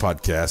of this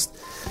podcast.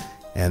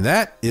 And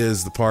that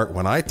is the part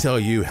when I tell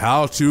you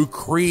how to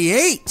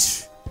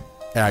create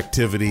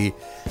activity.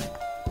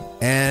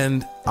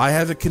 And I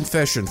have a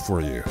confession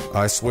for you.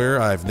 I swear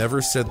I've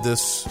never said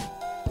this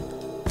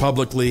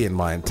publicly in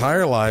my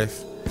entire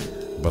life,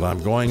 but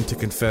I'm going to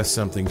confess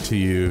something to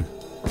you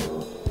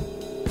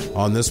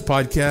on this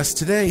podcast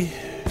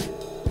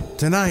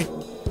tonight.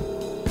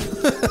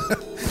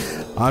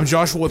 I'm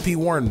Joshua P.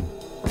 Warren.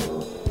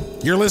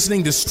 You're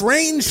listening to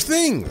Strange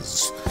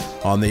Things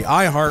on the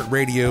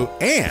iHeartRadio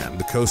and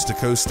the Coast to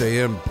Coast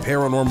AM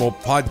Paranormal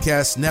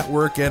Podcast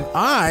Network, and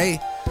I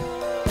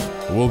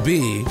will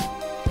be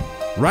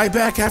right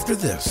back after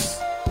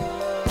this.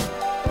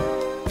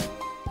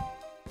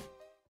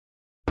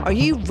 Are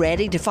you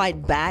ready to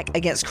fight back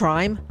against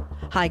crime?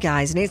 Hi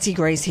guys, Nancy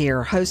Grace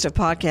here, host of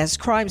podcast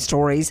Crime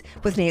Stories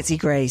with Nancy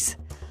Grace.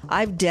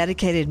 I've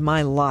dedicated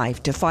my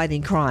life to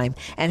fighting crime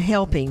and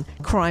helping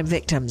crime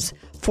victims.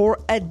 For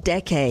a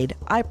decade,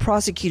 I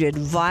prosecuted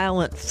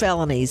violent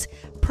felonies,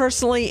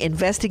 personally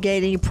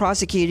investigating,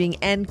 prosecuting,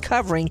 and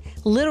covering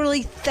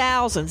literally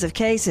thousands of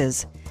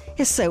cases.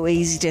 It's so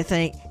easy to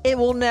think it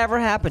will never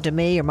happen to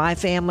me or my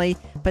family,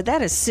 but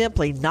that is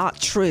simply not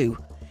true.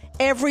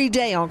 Every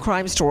day on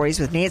Crime Stories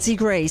with Nancy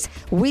Grace,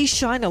 we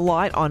shine a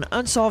light on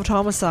unsolved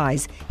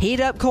homicides,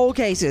 heat up cold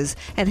cases,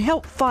 and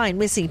help find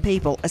missing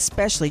people,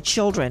 especially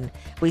children.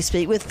 We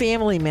speak with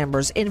family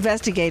members,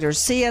 investigators,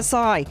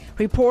 CSI,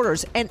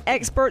 reporters, and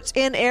experts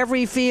in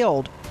every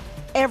field.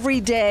 Every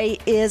day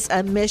is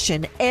a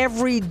mission.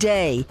 Every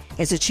day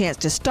is a chance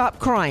to stop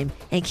crime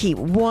and keep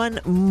one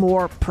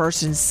more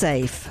person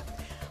safe.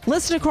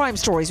 Listen to Crime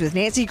Stories with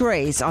Nancy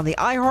Grace on the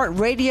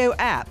iHeartRadio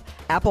app,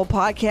 Apple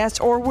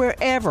Podcasts, or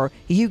wherever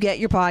you get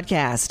your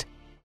podcast.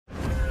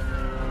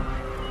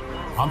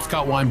 I'm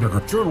Scott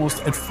Weinberger,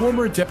 journalist and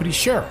former deputy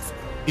sheriff.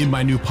 In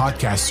my new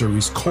podcast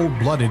series, Cold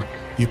Blooded,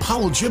 The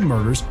Apollo Gym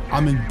Murders,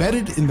 I'm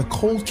embedded in the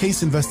cold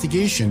case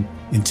investigation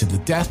into the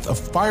death of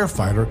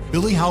firefighter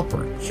Billy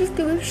Halpern. It's just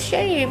a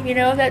shame,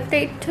 that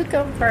they took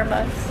him from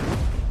us.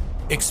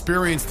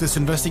 Experience this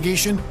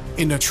investigation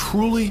in a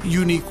truly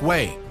unique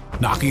way,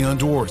 knocking on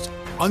doors,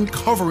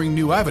 uncovering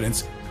new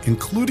evidence,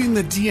 including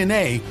the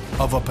DNA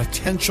of a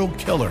potential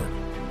killer.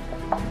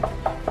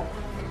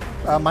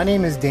 My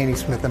name is Danny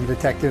Smith. I'm a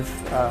detective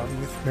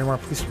with Miramar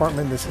Police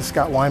Department. This is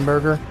Scott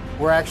Weinberger.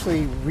 We're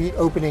actually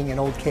reopening an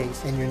old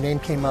case, and your name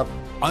came up.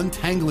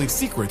 Untangling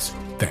secrets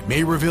that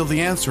may reveal the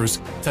answers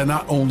to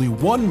not only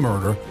one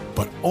murder,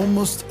 but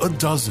almost a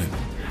dozen.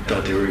 I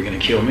thought they were going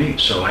to kill me,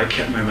 so I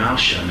kept my mouth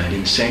shut and I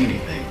didn't say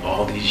anything.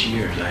 All these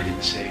years, I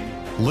didn't say anything.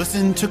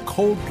 Listen to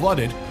Cold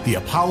Blooded, The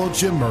Apollo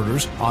Gym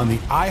Murders on the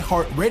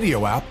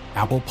iHeartRadio app,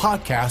 Apple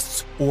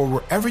Podcasts, or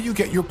wherever you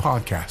get your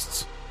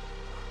podcasts.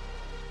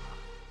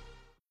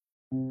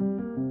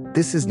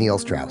 This is Neil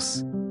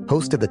Strauss,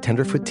 host of the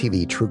Tenderfoot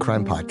TV True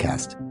Crime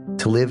Podcast,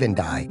 To Live and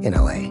Die in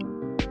LA.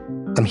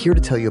 I'm here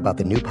to tell you about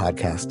the new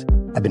podcast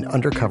I've been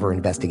undercover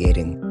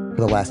investigating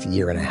for the last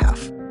year and a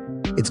half.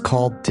 It's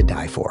called To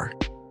Die For.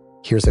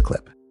 Here's a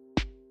clip.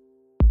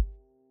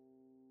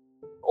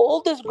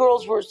 All these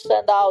girls were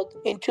sent out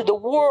into the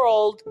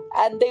world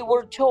and they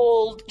were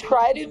told,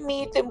 try to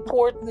meet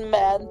important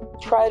men,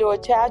 try to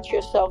attach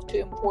yourself to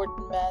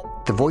important men.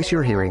 The voice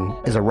you're hearing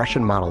is a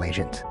Russian model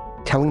agent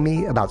telling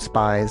me about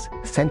spies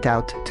sent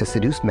out to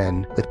seduce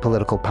men with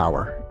political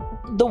power.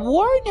 The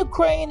war in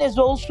Ukraine is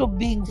also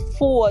being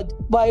fought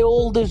by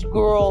all these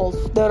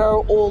girls that are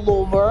all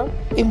over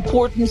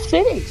important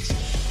cities.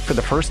 For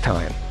the first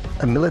time,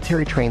 a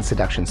military-trained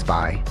seduction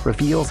spy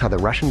reveals how the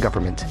Russian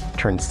government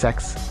turned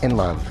sex and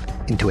love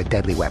into a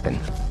deadly weapon.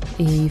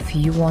 If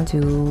you want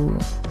to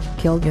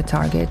kill your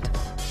target,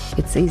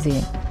 it's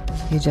easy.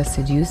 You just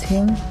seduce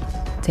him,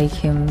 take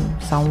him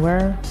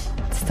somewhere,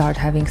 start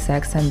having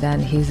sex, and then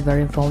he's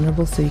very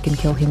vulnerable, so you can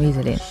kill him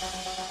easily.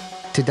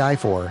 To Die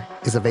For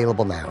is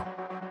available now.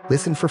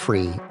 Listen for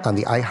free on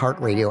the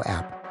iHeartRadio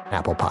app,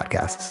 Apple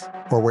Podcasts,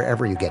 or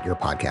wherever you get your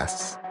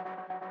podcasts.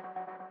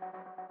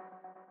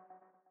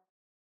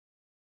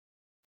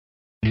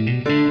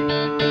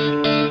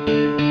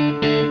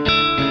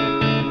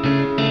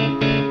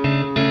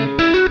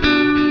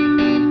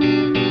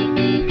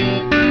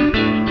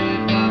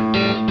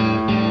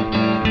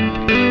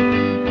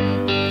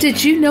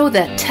 Did you know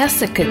that tests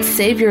that could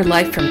save your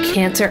life from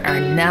cancer are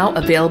now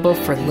available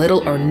for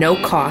little or no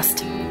cost,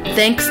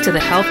 thanks to the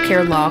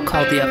healthcare law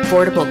called the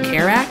Affordable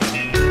Care Act?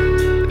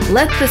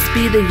 Let this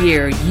be the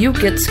year you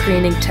get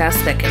screening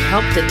tests that can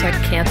help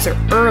detect cancer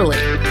early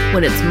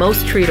when it's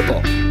most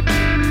treatable.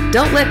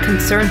 Don't let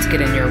concerns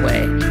get in your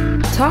way.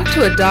 Talk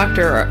to a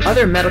doctor or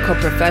other medical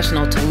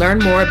professional to learn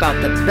more about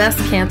the best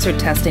cancer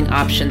testing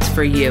options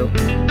for you.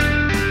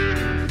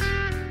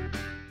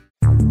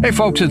 Hey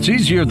folks, it's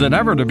easier than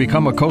ever to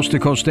become a Coast to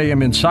Coast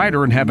AM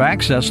insider and have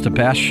access to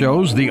past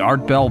shows, the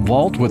Art Bell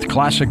Vault with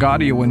classic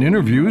audio and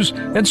interviews,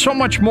 and so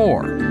much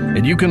more.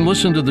 And you can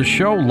listen to the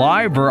show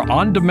live or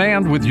on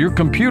demand with your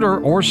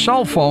computer or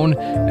cell phone,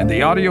 and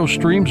the audio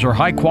streams are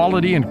high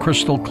quality and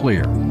crystal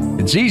clear.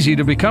 It's easy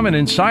to become an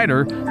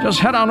insider. Just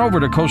head on over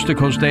to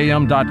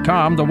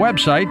coasttocoastam.com, the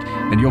website,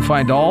 and you'll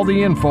find all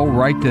the info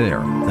right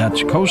there.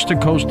 That's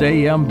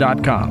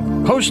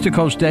coasttocoastam.com.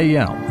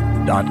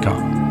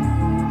 coasttocoastam.com.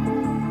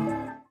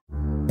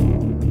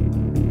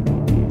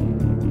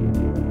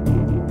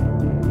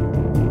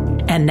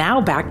 And now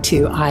back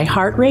to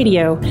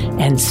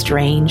iHeartRadio and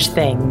Strange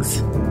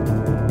Things.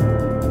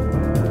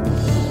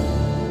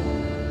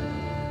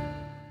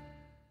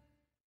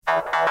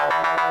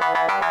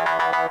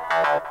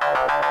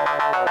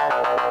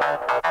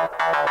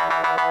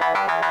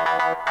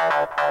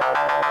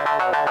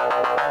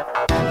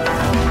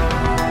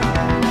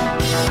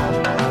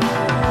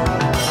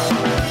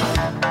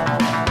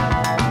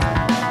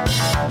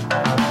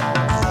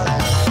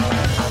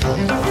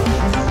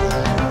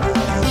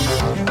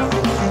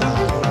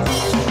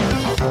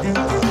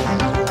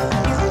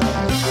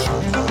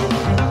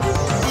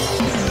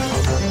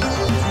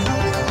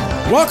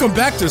 Welcome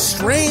back to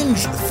Strange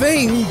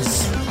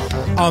Things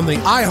on the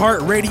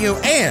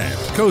iHeartRadio and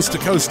Coast to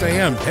Coast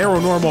AM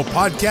Paranormal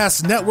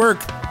Podcast Network.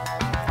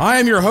 I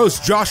am your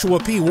host, Joshua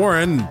P.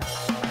 Warren,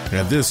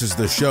 and this is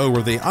the show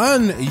where the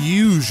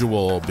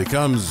unusual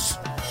becomes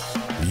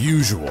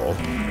usual.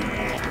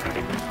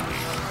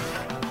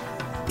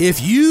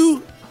 If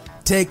you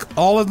take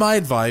all of my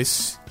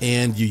advice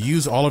and you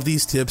use all of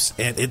these tips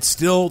and it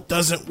still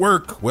doesn't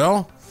work,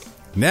 well,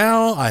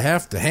 now I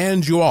have to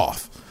hand you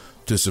off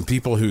to some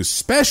people who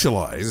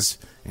specialize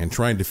in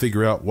trying to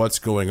figure out what's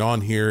going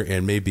on here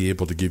and may be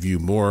able to give you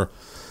more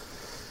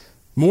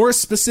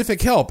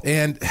specific help.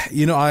 And,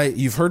 you know,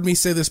 you've heard me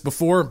say this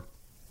before.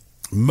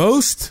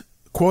 Most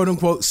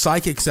quote-unquote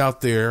psychics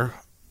out there,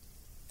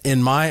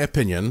 in my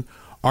opinion,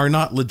 are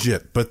not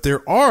legit. But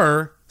there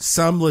are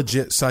some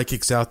legit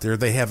psychics out there.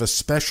 They have a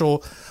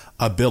special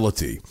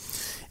ability.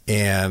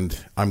 And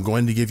I'm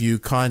going to give you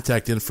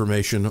contact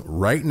information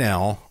right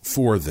now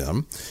for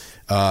them.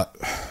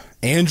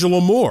 Angela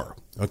Moore,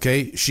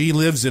 okay? She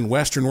lives in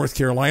Western North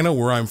Carolina,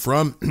 where I'm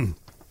from.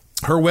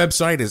 Her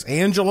website is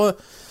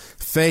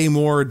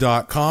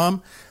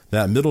AngelaFayeMoore.com.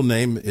 That middle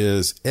name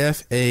is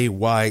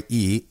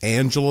F-A-Y-E,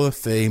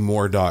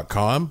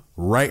 AngelaFayeMoore.com.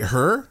 Write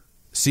her,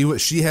 see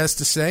what she has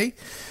to say.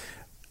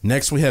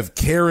 Next, we have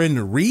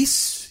Karen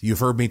Reese. You've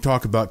heard me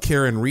talk about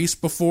Karen Reese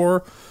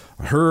before.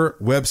 Her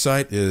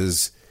website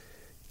is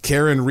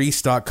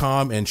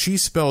KarenReese.com, and she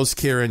spells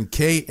Karen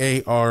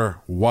K-A-R-Y-N.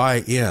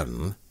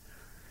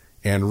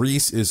 And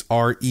Reese is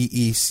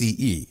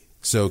R-E-E-C-E.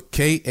 So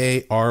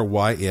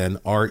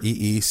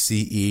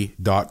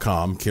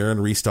KarenReese.com,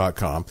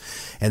 KarenReese.com.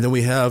 And then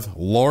we have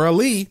Laura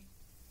Lee.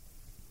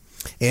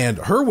 And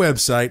her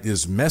website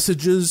is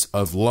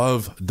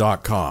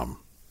messagesoflove.com.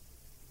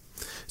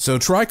 So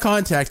try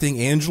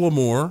contacting Angela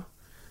Moore,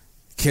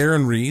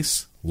 Karen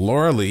Reese,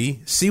 Laura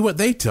Lee, see what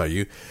they tell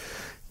you.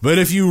 But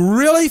if you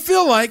really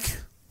feel like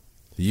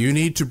you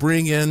need to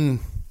bring in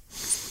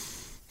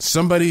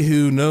somebody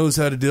who knows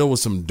how to deal with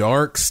some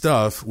dark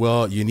stuff,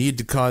 well, you need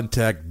to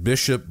contact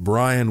Bishop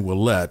Brian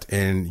Willett,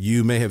 and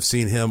you may have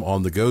seen him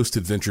on the Ghost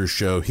Adventures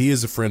show. He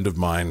is a friend of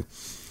mine.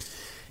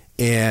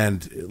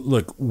 And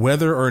look,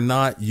 whether or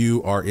not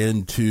you are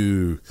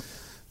into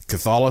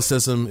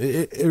Catholicism,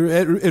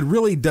 it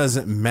really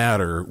doesn't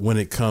matter when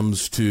it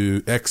comes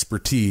to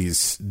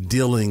expertise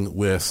dealing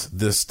with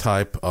this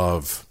type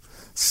of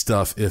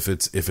stuff if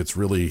it's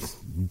really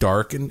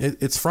dark and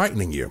it's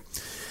frightening you.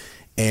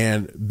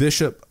 And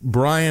Bishop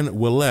Brian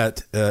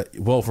Willett,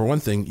 well, for one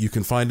thing, you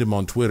can find him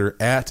on Twitter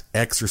at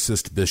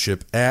Exorcist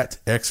Bishop,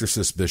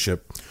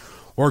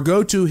 or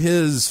go to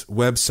his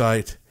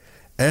website,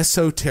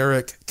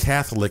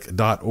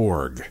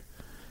 esotericcatholic.org,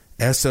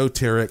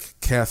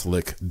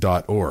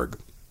 esotericcatholic.org.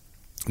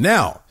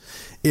 Now,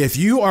 if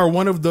you are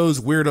one of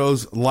those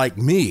weirdos like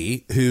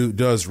me who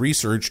does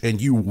research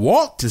and you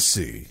want to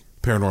see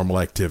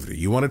paranormal activity,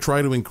 you want to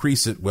try to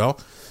increase it, well,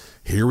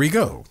 here we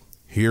go.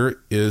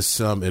 Here is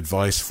some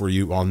advice for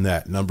you on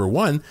that. Number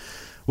one,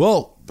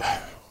 well,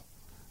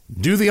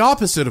 do the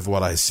opposite of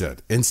what I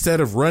said. Instead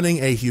of running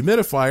a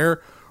humidifier,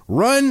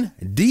 run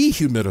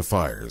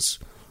dehumidifiers.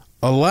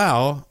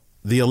 Allow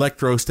the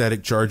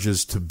electrostatic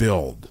charges to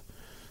build.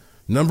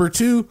 Number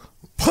two,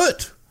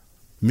 put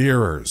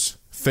mirrors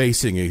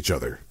facing each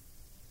other.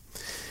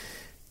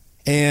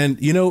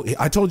 And, you know,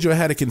 I told you I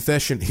had a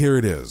confession. Here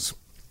it is.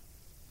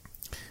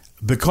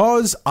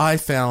 Because I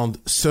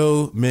found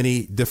so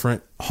many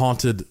different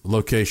haunted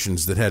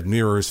locations that had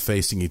mirrors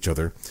facing each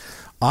other,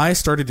 I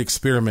started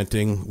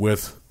experimenting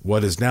with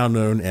what is now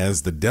known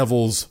as the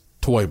Devil's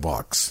Toy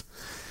Box.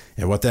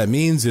 And what that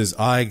means is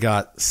I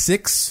got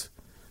 6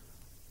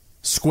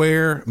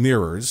 square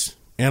mirrors,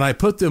 and I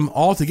put them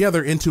all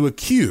together into a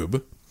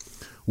cube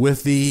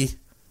with the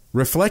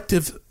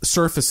reflective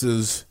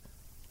surfaces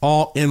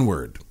all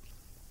inward.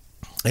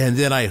 And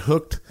then I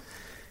hooked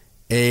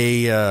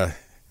a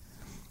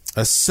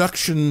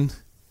suction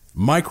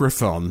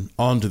microphone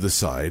onto the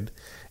side,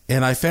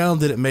 and I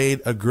found that it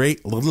made a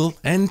great little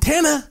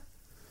antenna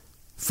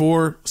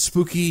for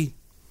spooky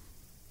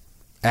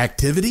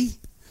activity.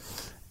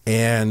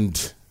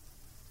 And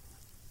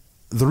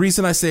the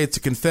reason I say it's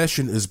a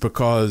confession is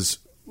because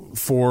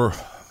for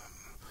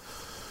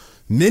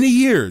many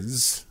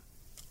years,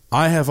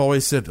 I have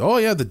always said, oh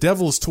yeah, the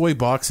Devil's Toy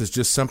Box is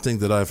just something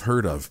that I've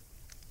heard of.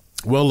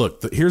 Well,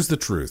 look, here's the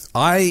truth.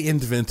 I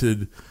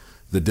invented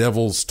the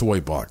Devil's Toy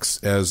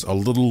Box as a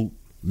little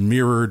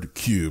mirrored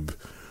cube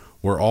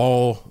where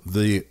all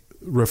the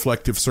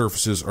reflective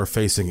surfaces are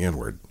facing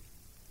inward.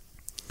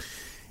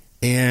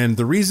 And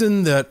the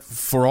reason that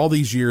for all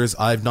these years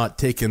I've not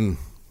taken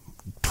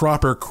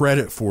proper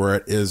credit for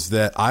it is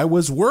that I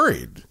was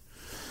worried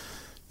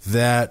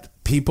that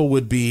people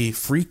would be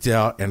freaked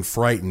out and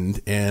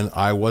frightened, and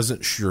I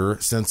wasn't sure,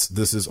 since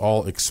this is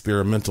all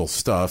experimental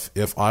stuff,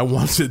 if I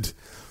wanted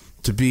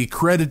to be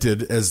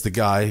credited as the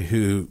guy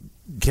who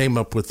came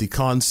up with the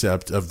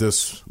concept of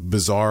this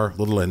bizarre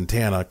little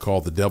antenna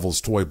called the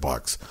Devil's Toy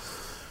Box.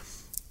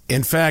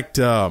 In fact,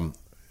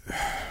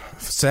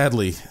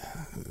 sadly,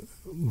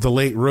 the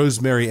late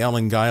Rosemary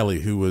Ellen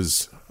Guiley, who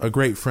was a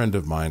great friend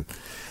of mine,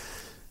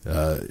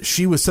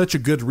 she was such a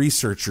good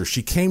researcher.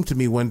 She came to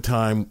me one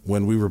time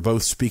when we were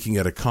both speaking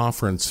at a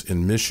conference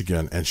in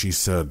Michigan, and she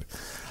said,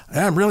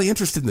 I'm really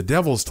interested in the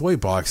Devil's Toy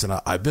Box, and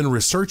I've been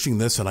researching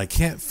this, and I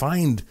can't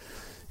find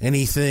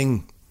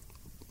anything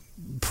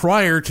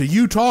prior to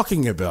you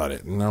talking about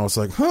it. And I was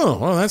like,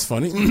 well, that's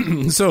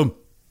funny. So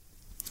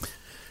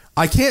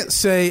I can't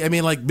say, I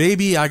mean, like,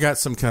 maybe I got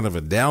some kind of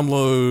a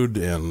download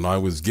and I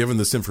was given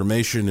this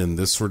information and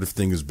this sort of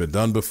thing has been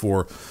done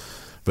before.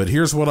 But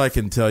here's what I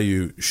can tell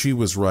you. She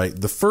was right.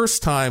 The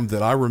first time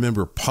that I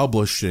remember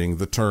publishing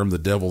the term the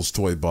Devil's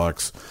Toy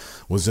Box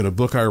was in a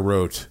book I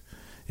wrote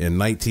in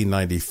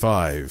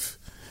 1995.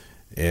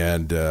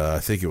 And I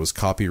think it was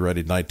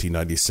copyrighted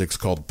 1996,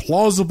 called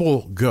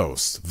Plausible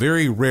Ghosts.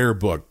 Very rare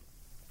book.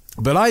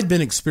 But I'd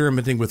been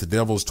experimenting with the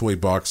Devil's Toy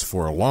Box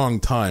for a long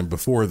time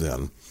before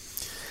then.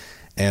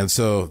 And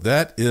so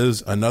that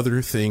is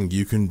another thing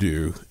you can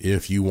do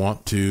if you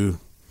want to,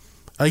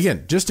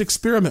 again, just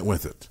experiment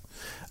with it.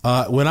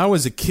 When I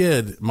was a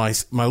kid, my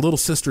little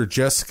sister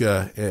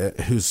Jessica,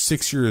 who's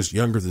 6 years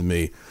younger than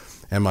me,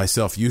 and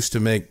myself used to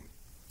make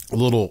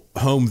little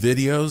home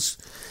videos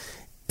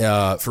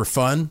for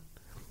fun.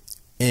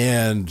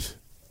 And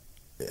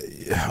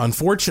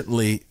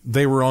unfortunately,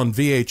 they were on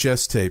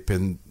VHS tape,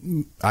 and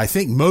I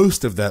think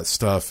most of that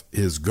stuff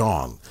is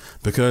gone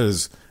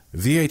because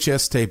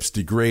VHS tapes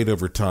degrade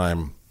over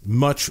time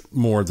much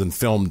more than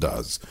film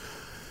does.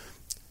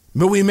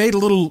 But we made a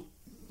little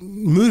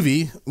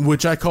movie,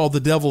 which I called the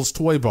Devil's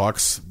Toy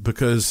Box,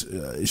 because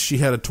she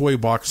had a toy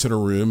box in her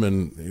room,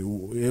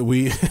 and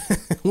we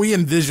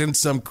envisioned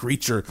some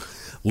creature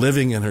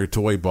living in her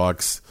toy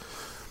box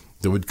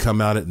that would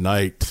come out at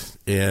night.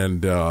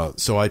 And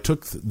so I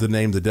took the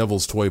name The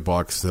Devil's Toy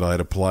Box that I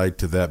had applied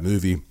to that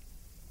movie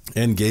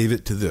and gave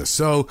it to this.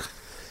 So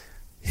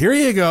here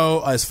you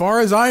go. As far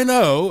as I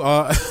know,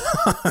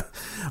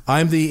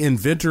 I'm the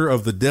inventor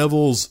of the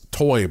Devil's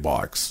Toy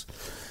Box.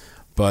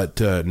 But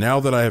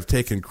now that I have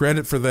taken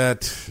credit for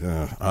that,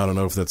 I don't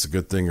know if that's a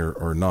good thing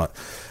or not.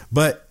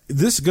 But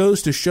this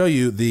goes to show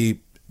you the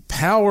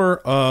power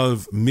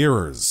of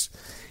mirrors.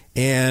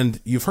 And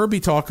you've heard me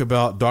talk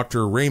about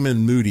Dr.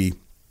 Raymond Moody,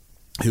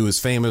 who is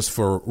famous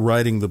for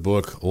writing the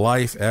book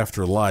Life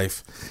After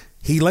Life.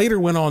 He later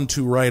went on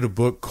to write a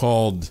book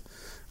called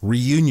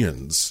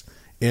Reunions,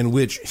 in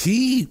which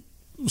he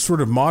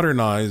sort of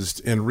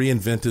modernized and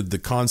reinvented the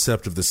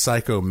concept of the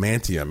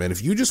psychomantium. And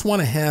if you just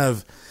want to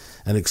have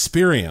an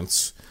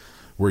experience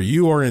where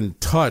you are in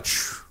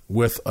touch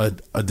with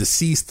a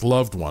deceased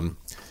loved one,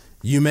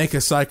 you make a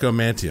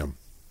psychomantium.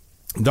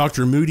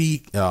 Dr.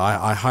 Moody,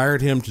 I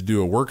hired him to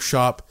do a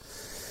workshop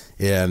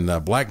in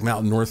Black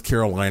Mountain, North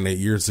Carolina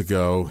years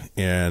ago.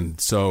 And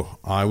so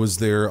I was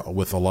there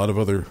with a lot of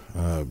other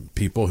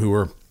people who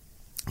were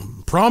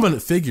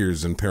prominent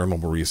figures in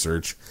paranormal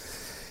research.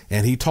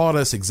 And he taught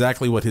us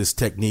exactly what his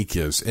technique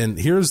is. And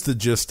here's the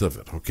gist of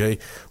it, okay?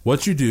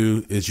 What you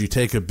do is you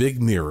take a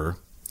big mirror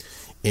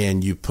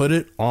and you put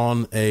it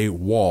on a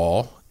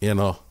wall in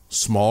a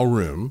small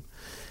room,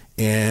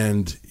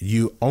 and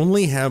you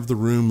only have the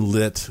room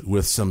lit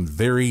with some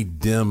very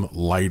dim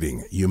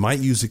lighting. You might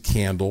use a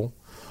candle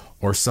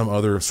or some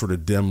other sort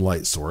of dim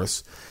light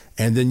source,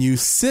 and then you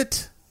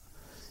sit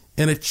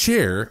in a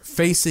chair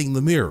facing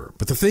the mirror.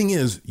 But the thing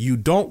is, you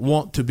don't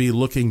want to be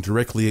looking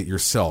directly at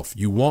yourself.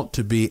 You want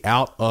to be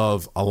out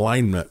of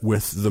alignment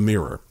with the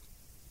mirror.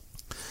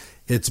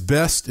 It's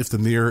best if the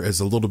mirror is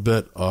a little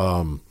bit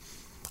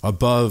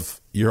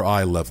above your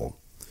eye level.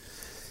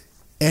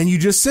 And you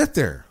just sit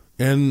there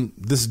in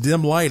this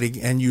dim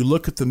lighting and you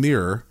look at the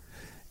mirror,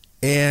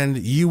 and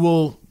you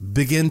will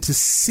begin to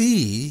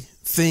see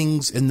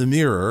things in the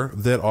mirror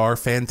that are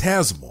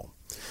phantasmal.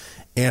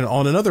 And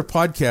on another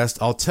podcast,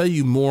 I'll tell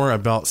you more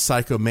about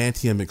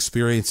psychomantium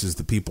experiences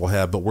that people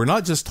have. But we're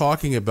not just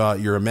talking about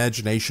your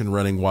imagination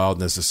running wild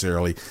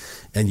necessarily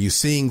and you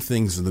seeing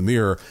things in the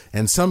mirror.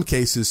 In some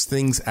cases,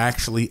 things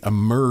actually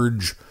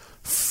emerge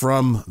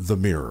from the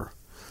mirror.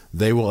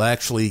 They will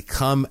actually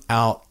come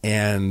out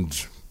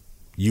and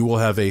you will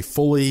have a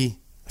fully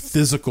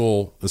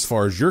physical, as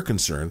far as you're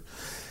concerned,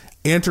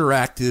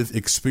 interactive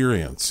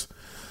experience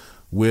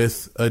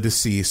with a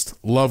deceased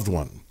loved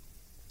one.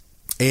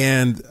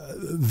 And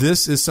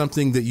this is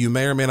something that you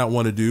may or may not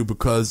want to do,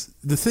 because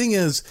the thing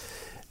is,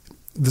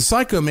 the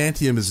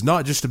psychomantium is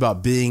not just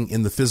about being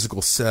in the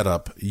physical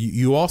setup.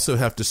 You also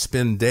have to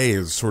spend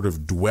days sort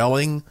of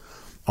dwelling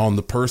on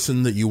the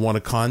person that you want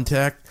to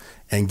contact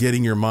and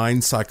getting your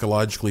mind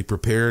psychologically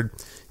prepared.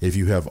 If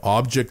you have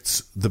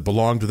objects that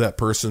belong to that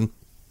person,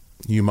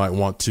 you might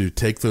want to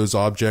take those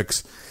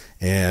objects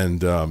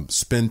and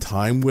spend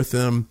time with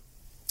them.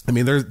 I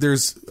mean,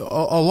 there's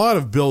a lot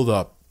of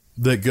buildup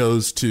that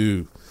goes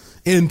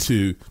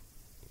into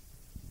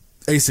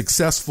a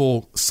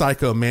successful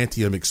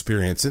psychomantium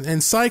experience.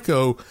 And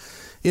psycho,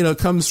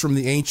 comes from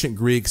the ancient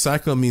Greek.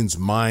 Psycho means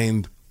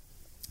mind,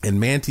 and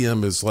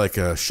mantium is like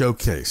a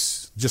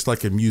showcase, just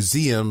like a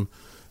museum.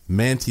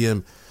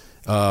 Mantium,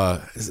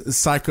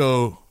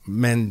 psychomantia.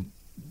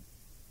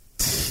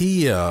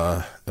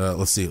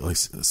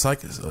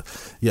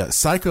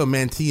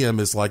 Psychomantium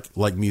is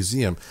like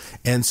museum.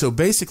 And so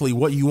basically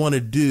what you want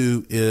to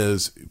do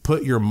is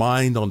put your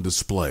mind on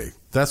display.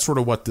 That's sort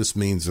of what this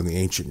means in the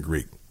ancient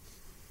Greek.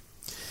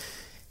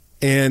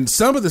 And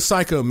some of the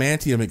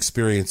psychomantium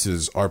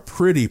experiences are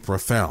pretty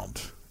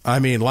profound. I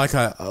mean, like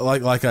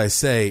I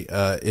say,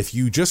 if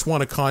you just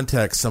want to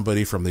contact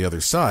somebody from the other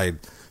side,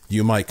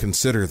 you might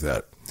consider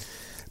that.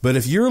 But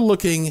if you're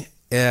looking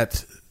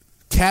at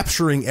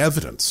capturing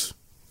evidence,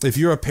 if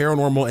you're a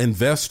paranormal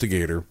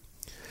investigator,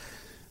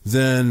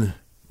 then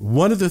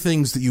one of the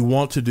things that you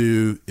want to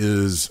do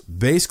is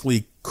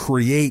basically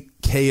create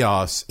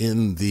chaos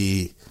in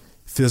the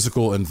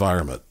physical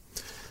environment.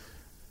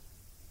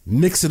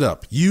 Mix it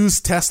up. Use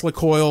Tesla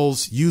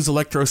coils, use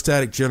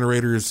electrostatic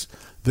generators,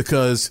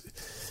 because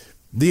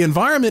the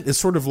environment is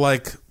sort of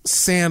like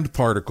sand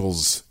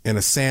particles in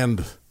a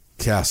sand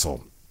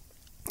castle.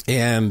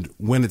 And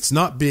when it's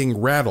not being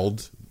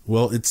rattled,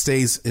 well, it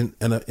stays in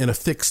a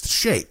fixed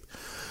shape.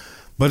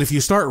 But if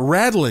you start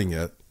rattling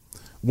it,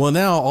 well,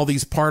 now all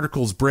these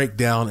particles break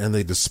down and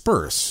they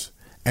disperse.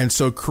 And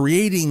so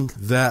creating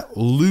that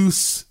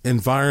loose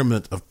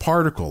environment of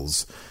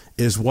particles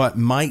is what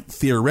might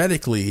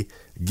theoretically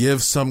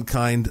give some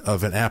kind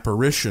of an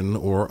apparition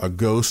or a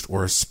ghost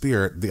or a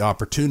spirit the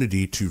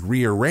opportunity to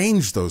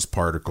rearrange those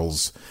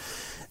particles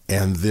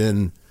and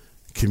then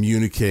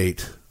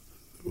communicate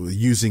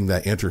using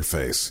that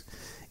interface.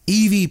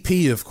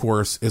 EVP, of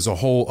course, is a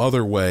whole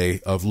other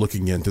way of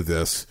looking into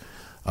this.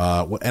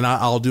 And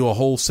I'll do a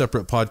whole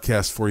separate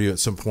podcast for you at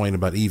some point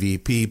about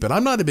EVP, but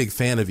I'm not a big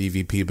fan of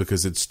EVP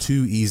because it's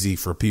too easy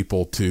for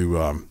people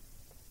to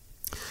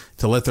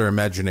let their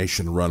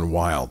imagination run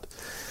wild.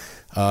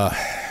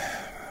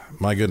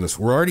 My goodness,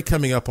 we're already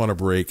coming up on a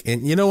break.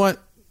 And you know what?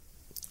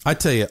 I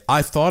tell you,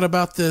 I thought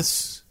about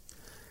this,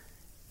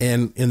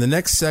 and in the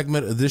next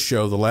segment of this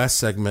show, the last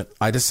segment,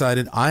 I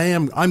decided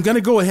I'm going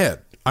to go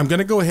ahead. I'm going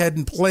to go ahead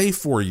and play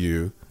for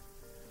you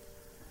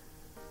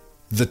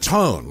the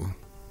tone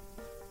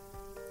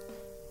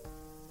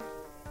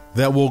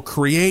that will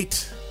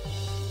create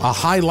a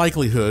high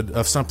likelihood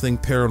of something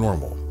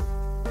paranormal.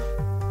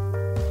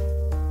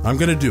 I'm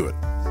going to do it.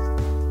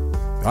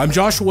 I'm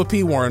Joshua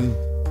P. Warren.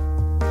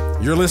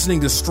 You're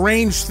listening to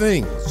Strange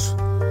Things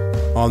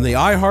on the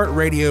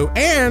iHeartRadio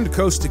and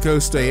Coast to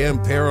Coast AM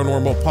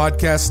Paranormal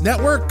Podcast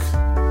Network.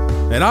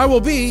 And I will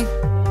be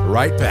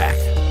right back.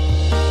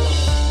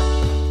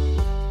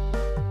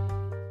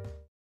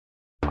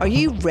 Are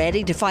you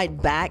ready to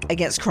fight back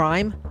against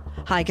crime?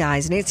 Hi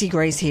guys, Nancy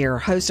Grace here,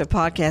 host of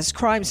podcast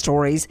Crime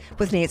Stories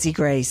with Nancy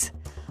Grace.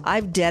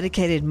 I've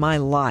dedicated my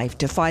life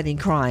to fighting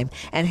crime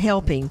and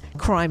helping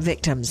crime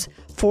victims.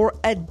 For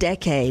a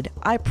decade,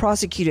 I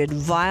prosecuted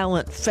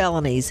violent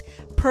felonies,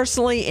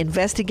 personally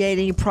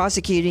investigating,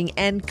 prosecuting,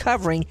 and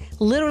covering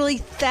literally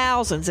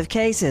thousands of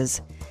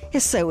cases.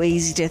 It's so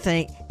easy to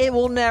think it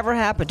will never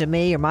happen to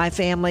me or my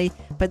family,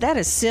 but that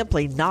is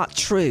simply not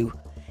true.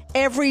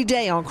 Every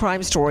day on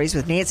Crime Stories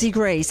with Nancy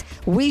Grace,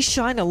 we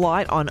shine a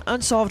light on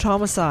unsolved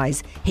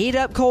homicides, heat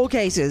up cold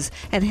cases,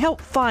 and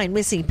help find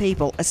missing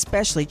people,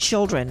 especially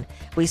children.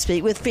 We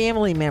speak with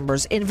family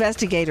members,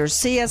 investigators,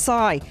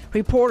 CSI,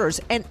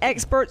 reporters, and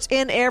experts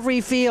in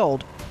every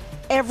field.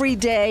 Every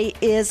day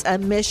is a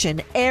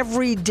mission.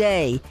 Every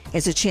day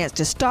is a chance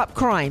to stop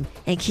crime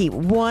and keep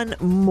one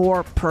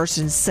more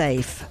person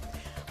safe.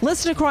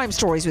 Listen to Crime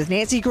Stories with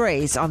Nancy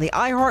Grace on the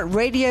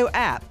iHeartRadio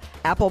app,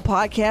 Apple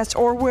Podcasts,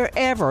 or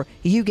wherever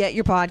you get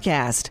your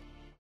podcast.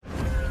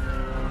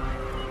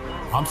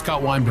 I'm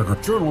Scott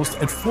Weinberger, journalist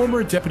and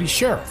former deputy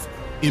sheriff.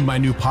 In my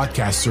new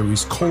podcast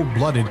series, Cold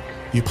Blooded,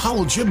 the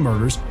Apollo Gym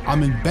murders,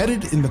 I'm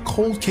embedded in the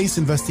cold case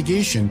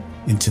investigation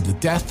into the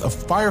death of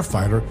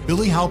firefighter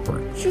Billy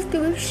Halpern. It's just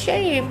a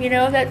shame,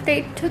 that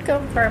they took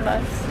him from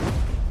us.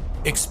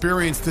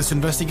 Experience this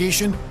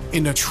investigation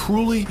in a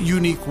truly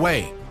unique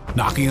way,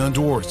 knocking on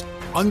doors,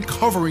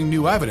 uncovering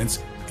new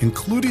evidence,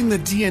 including the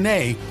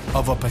DNA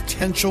of a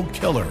potential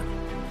killer.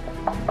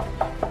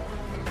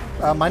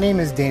 My name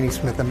is Danny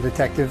Smith. I'm a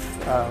detective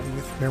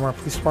with Miramar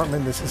Police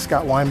Department. This is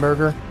Scott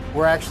Weinberger.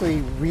 We're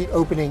actually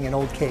reopening an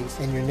old case,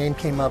 and your name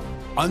came up.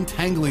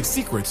 Untangling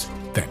secrets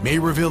that may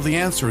reveal the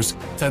answers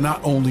to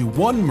not only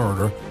one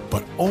murder,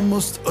 but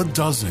almost a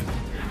dozen.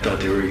 I thought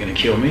they were going to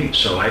kill me,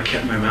 so I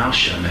kept my mouth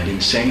shut and I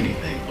didn't say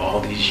anything. All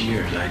these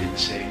years, I didn't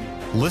say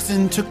anything.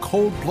 Listen to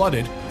Cold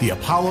Blooded, the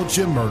Apollo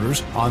Gym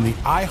murders on the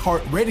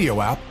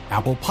iHeartRadio app,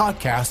 Apple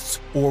Podcasts,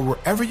 or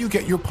wherever you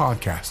get your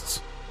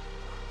podcasts.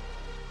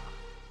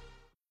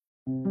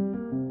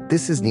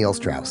 This is Neil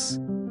Strauss,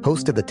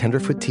 host of the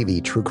Tenderfoot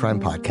TV true crime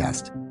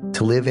podcast,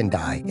 To Live and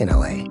Die in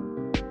LA.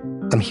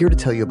 I'm here to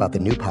tell you about the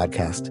new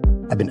podcast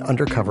I've been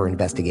undercover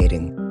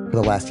investigating for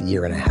the last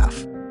year and a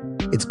half.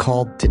 It's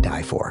called To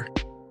Die For.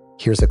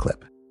 Here's a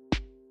clip.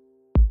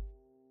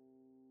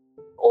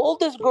 All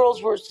these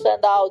girls were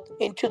sent out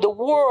into the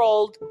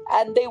world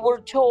and they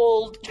were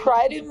told,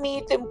 try to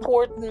meet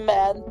important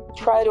men,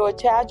 try to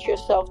attach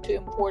yourself to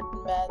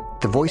important men.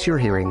 The voice you're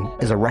hearing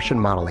is a Russian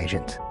model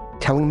agent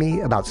telling me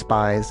about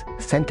spies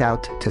sent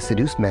out to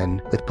seduce men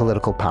with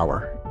political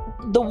power.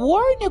 The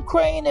war in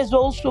Ukraine is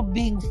also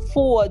being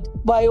fought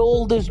by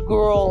all these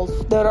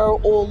girls that are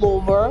all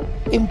over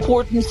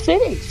important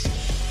cities.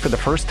 For the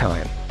first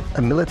time,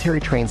 a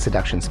military-trained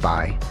seduction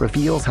spy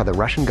reveals how the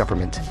Russian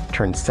government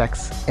turned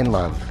sex and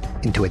love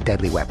into a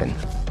deadly weapon.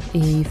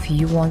 If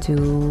you want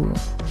to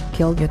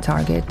kill your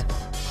target,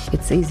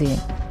 it's easy.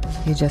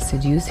 You just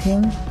seduce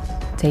him,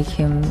 take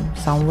him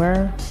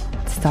somewhere,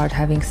 start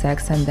having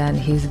sex, and then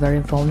he's very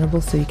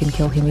vulnerable, so you can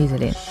kill him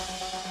easily.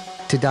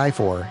 To Die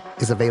For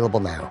is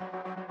available now.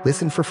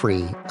 Listen for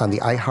free on the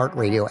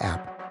iHeartRadio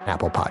app,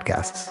 Apple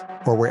Podcasts,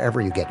 or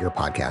wherever you get your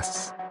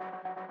podcasts.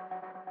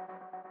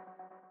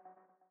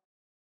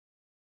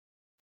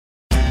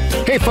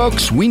 Hey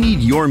folks, we need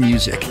your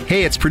music.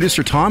 Hey, it's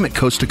producer Tom at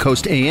Coast to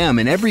Coast AM,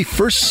 and every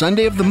first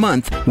Sunday of the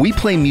month, we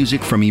play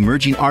music from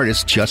emerging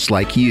artists just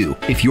like you.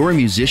 If you're a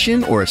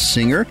musician or a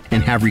singer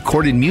and have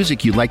recorded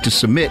music you'd like to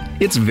submit,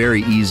 it's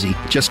very easy.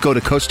 Just go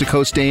to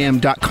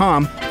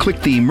coasttocoastam.com,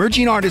 click the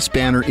Emerging Artists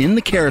banner in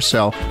the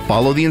carousel,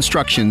 follow the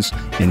instructions,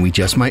 and we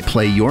just might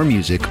play your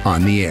music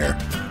on the air.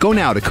 Go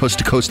now to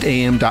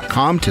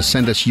coasttocoastam.com to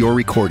send us your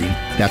recording.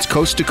 That's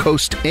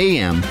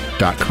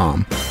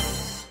coasttocoastam.com.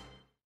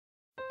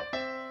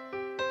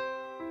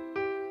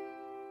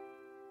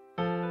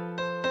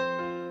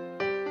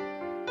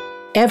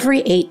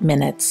 Every 8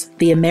 minutes,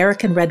 the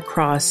American Red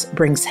Cross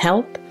brings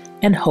help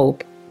and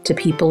hope to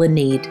people in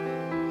need.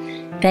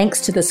 Thanks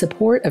to the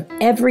support of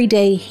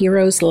everyday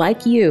heroes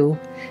like you,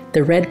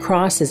 the Red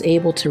Cross is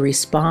able to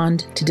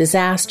respond to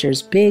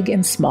disasters big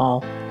and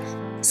small,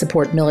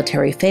 support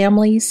military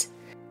families,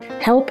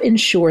 help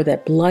ensure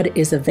that blood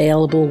is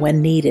available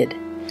when needed,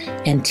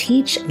 and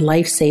teach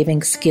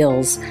life-saving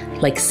skills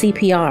like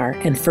CPR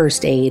and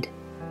first aid.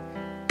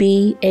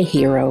 Be a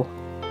hero.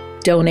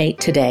 Donate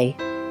today.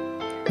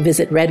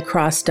 Visit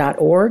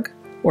redcross.org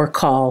or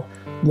call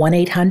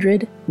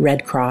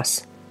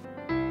 1-800-RED-CROSS.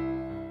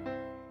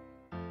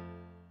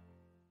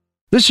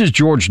 This is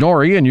George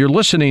Norrie, and you're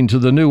listening to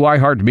the new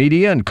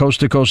iHeartMedia and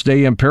Coast to Coast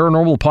AM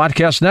Paranormal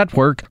Podcast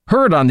Network,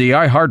 heard on the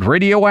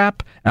iHeartRadio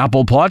app,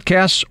 Apple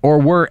Podcasts, or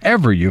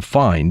wherever you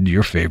find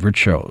your favorite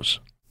shows.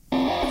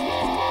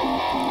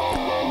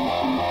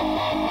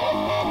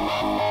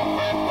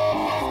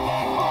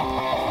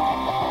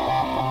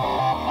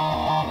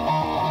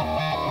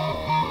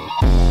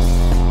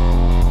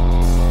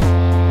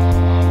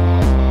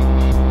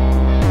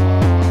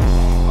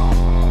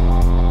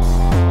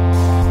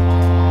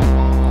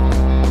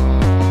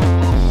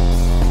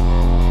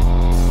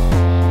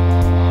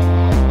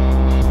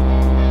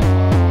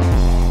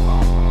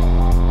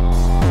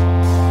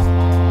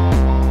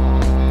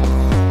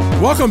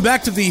 Welcome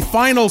back to the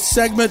final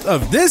segment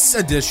of this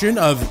edition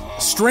of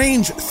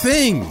Strange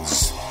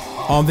Things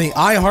on the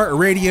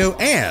iHeartRadio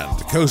and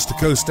Coast to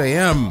Coast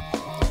AM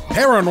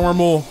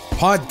Paranormal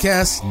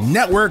Podcast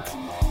Network.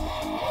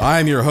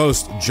 I'm your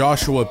host,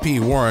 Joshua P.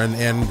 Warren,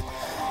 and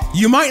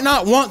you might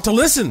not want to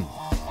listen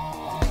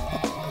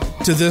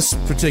to this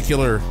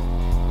particular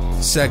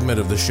segment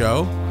of the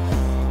show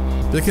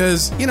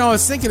because, I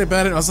was thinking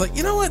about it and I was like,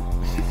 you know what?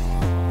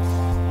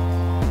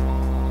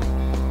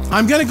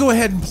 I'm going to go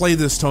ahead and play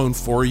this tone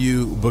for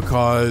you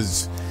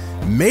because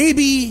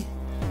maybe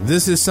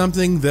this is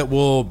something that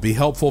will be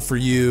helpful for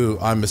you.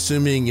 I'm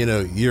assuming,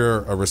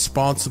 you're a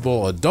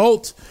responsible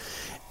adult,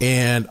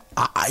 and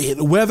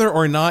whether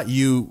or not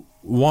you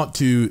want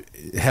to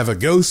have a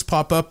ghost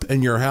pop up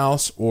in your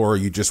house or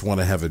you just want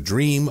to have a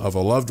dream of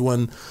a loved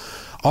one,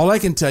 all I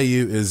can tell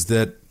you is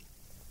that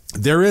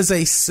there is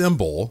a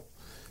symbol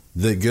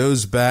that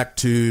goes back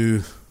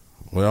to,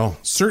 well,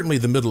 certainly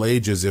the Middle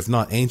Ages, if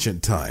not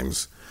ancient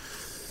times,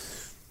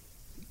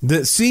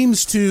 that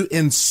seems to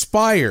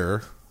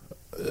inspire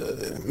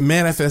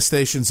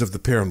manifestations of the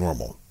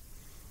paranormal.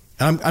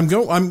 I'm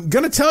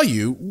going to tell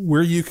you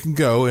where you can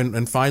go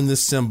and find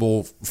this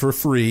symbol for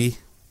free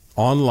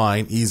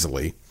online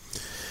easily.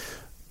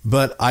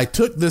 But I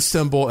took this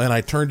symbol and I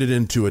turned it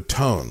into a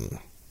tone.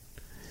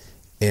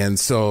 And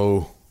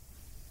so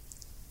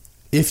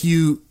if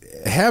you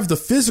have the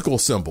physical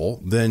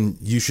symbol, then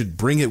you should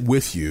bring it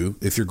with you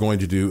if you're going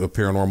to do a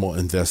paranormal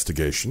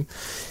investigation.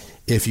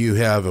 If you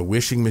have a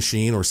wishing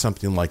machine or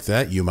something like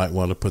that, you might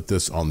want to put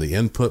this on the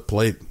input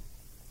plate.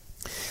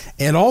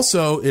 And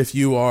also, if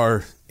you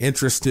are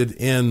interested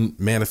in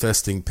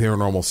manifesting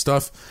paranormal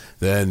stuff,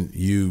 then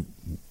you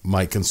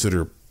might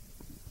consider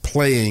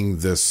playing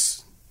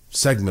this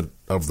segment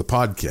of the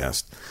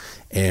podcast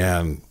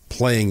and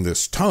playing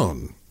this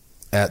tone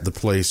at the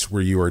place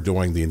where you are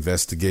doing the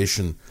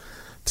investigation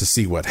to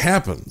see what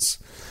happens.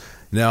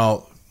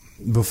 Now,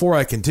 before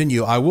I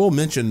continue, I will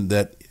mention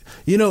that,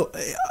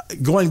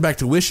 going back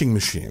to wishing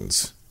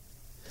machines,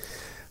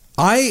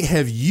 I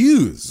have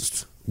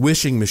used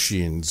wishing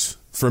machines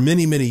for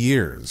many, many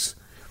years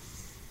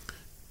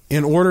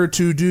in order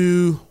to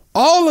do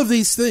all of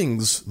these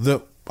things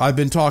that I've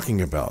been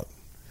talking about,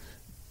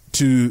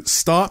 to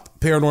stop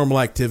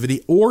paranormal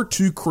activity or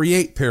to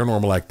create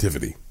paranormal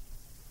activity.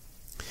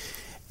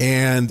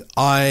 And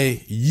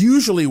I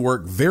usually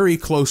work very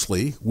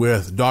closely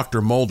with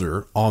Dr.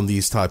 Mulder on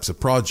these types of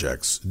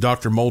projects.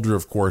 Dr. Mulder,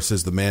 of course,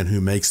 is the man who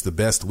makes the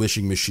best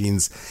wishing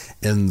machines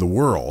in the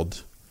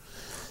world.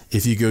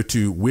 If you go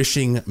to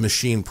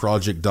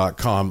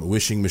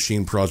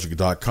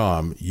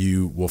wishingmachineproject.com,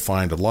 you will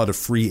find a lot of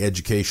free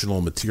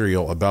educational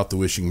material about the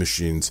wishing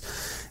machines.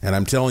 And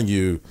I'm telling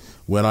you,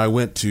 when I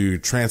went to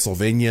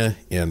Transylvania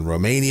in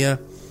Romania,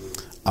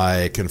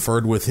 I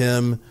conferred with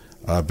him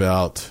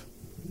about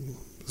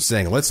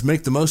saying, let's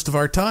make the most of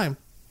our time.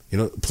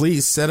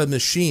 Please set a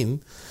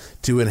machine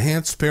to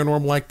enhance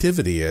paranormal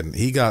activity. And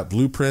he got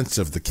blueprints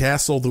of the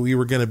castle that we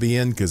were going to be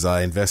in, because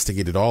I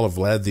investigated all of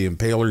Vlad the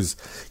Impaler's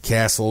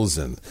castles,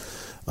 and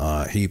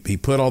he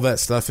put all that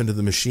stuff into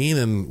the machine,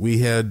 and we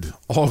had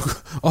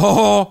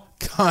all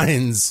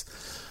kinds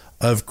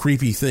of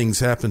creepy things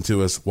happen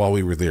to us while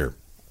we were there.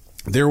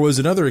 There was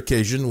another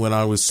occasion when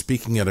I was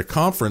speaking at a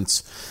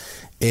conference,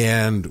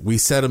 and we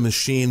set a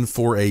machine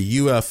for a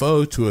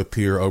UFO to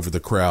appear over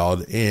the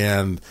crowd,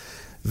 and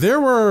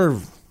there were,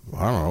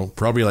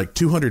 probably like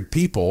 200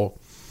 people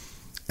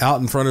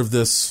out in front of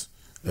this.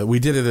 We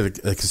did it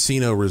at a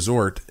casino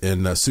resort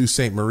in Sault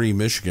Ste. Marie,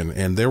 Michigan,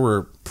 and there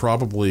were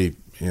probably,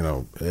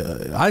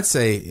 I'd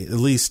say at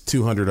least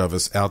 200 of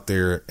us out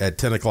there at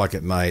 10 o'clock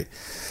at night.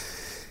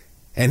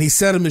 And he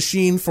set a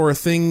machine for a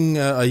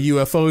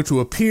UFO to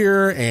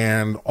appear,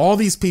 and all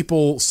these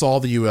people saw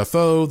the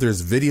UFO.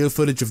 There's video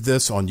footage of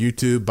this on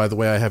YouTube. By the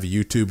way, I have a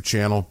YouTube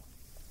channel.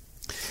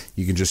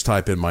 You can just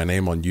type in my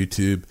name on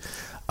YouTube.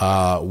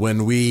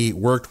 When we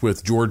worked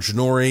with George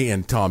Norrie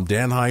and Tom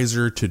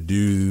Danheiser to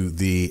do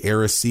the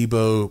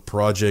Arecibo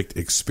Project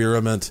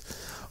experiment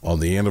on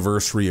the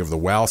anniversary of the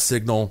WOW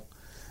signal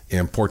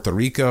in Puerto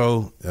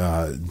Rico,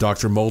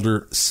 Dr.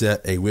 Mulder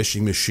set a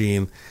wishing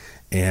machine,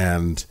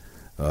 and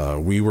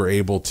we were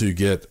able to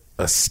get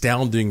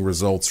astounding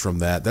results from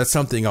that. That's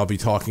something I'll be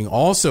talking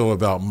also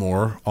about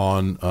more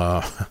on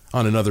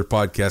another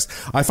podcast.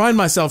 I find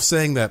myself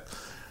saying that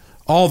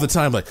all the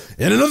time, like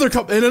in another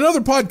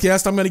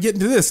podcast, I'm going to get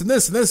into this and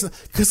this and this,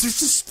 because there's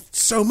just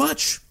so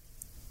much.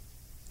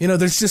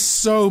 There's just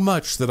so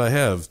much that I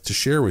have to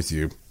share with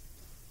you.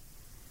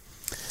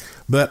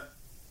 But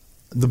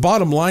the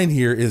bottom line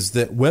here is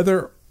that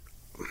whether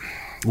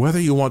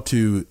you want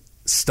to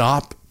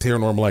stop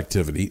paranormal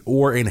activity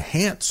or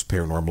enhance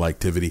paranormal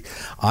activity,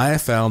 I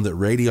have found that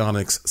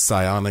radionics,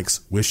 psionics,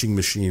 wishing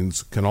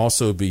machines can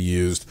also be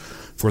used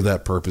for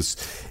that purpose.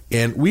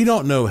 And we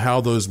don't know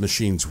how those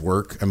machines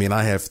work. I mean,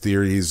 I have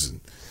theories,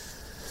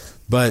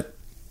 but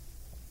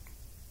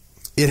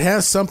it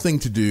has something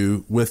to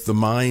do with the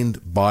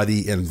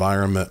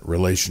mind-body-environment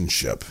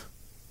relationship.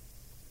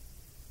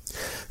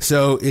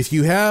 So if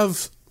you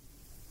have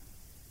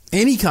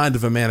any kind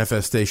of a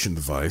manifestation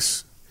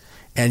device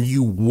and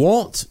you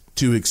want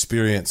to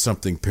experience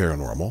something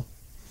paranormal,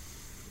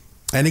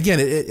 and again,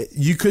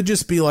 you could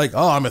just be like,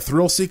 oh, I'm a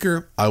thrill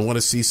seeker. I want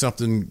to see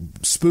something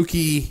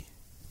spooky.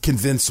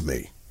 Convince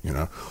me,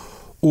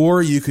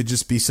 Or you could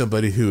just be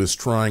somebody who is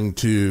trying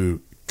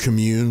to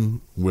commune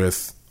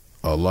with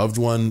a loved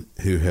one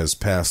who has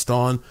passed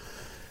on.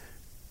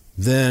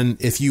 Then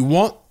if you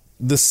want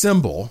the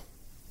symbol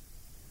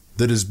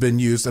that has been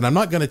used, and I'm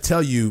not going to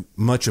tell you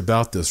much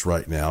about this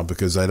right now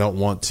because I don't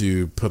want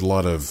to put a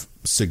lot of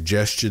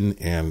suggestion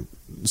and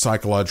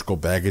psychological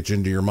baggage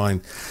into your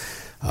mind.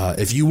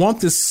 If you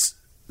want this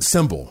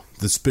symbol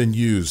that's been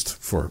used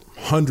for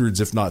hundreds,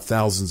 if not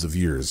thousands of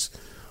years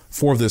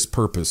for this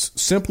purpose,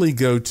 simply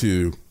go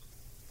to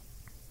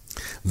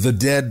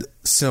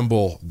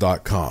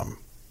thedeadsymbol.com.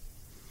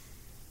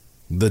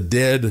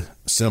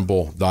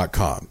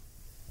 Thedeadsymbol.com.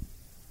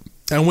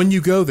 And when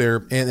you go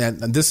there,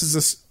 and this is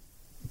a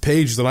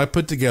page that I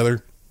put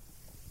together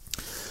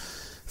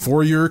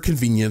For your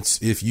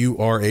convenience, if you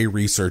are a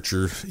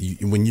researcher,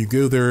 when you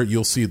go there,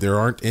 you'll see there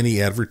aren't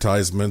any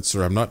advertisements,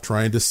 or I'm not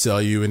trying to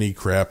sell you any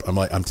crap.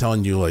 I'm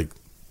telling you, like,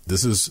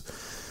 this is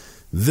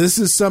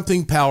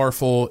something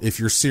powerful if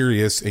you're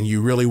serious and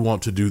you really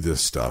want to do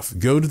this stuff.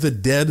 Go to the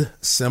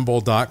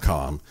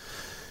deadsymbol.com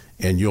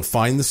and you'll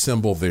find the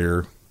symbol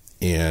there,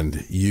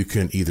 and you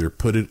can either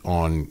put it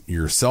on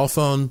your cell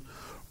phone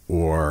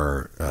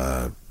or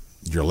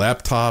your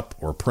laptop,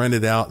 or print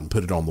it out and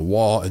put it on the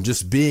wall, and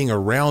just being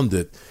around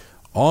it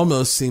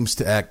almost seems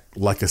to act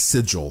like a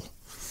sigil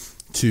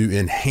to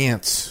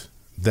enhance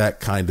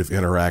that kind of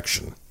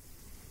interaction.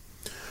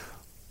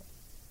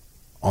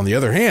 On the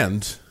other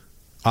hand,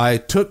 I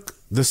took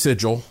the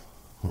sigil,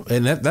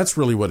 and that's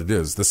really what it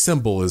is. The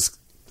symbol it's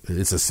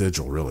a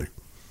sigil, really.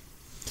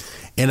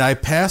 And I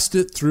passed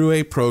it through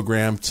a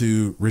program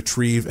to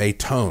retrieve a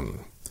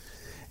tone.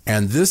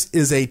 And this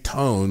is a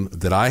tone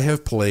that I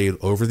have played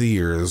over the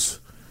years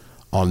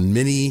on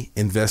many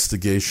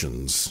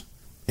investigations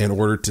in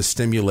order to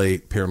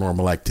stimulate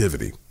paranormal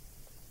activity.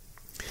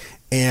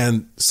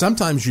 And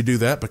sometimes you do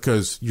that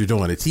because you're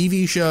doing a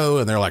TV show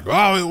and they're like,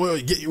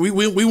 oh, we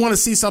want to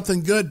see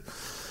something good.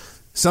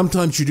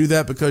 Sometimes you do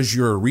that because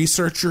you're a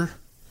researcher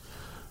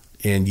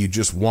and you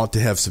just want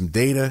to have some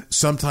data.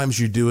 Sometimes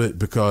you do it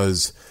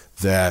because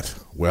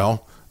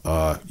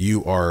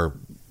you are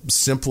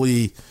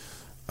simply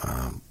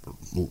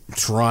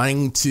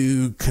trying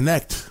to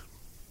connect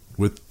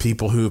with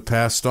people who have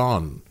passed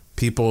on,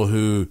 people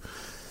who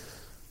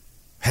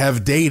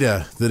have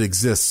data that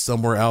exists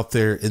somewhere out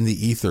there in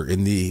the ether,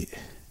 in the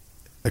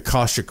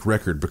Akashic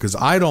record, because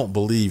I don't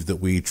believe that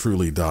we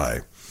truly die.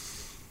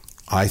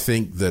 I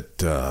think that,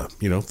 the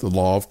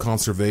law of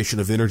conservation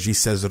of energy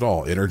says it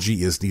all.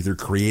 Energy is neither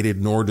created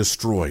nor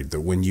destroyed.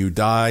 That when you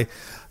die,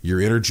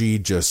 your energy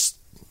just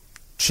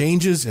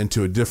changes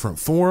into a different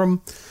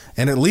form.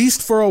 And at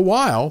least for a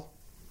while,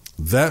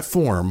 that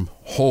form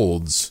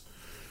holds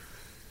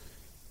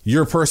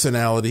your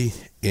personality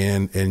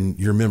and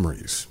your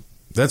memories.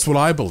 That's what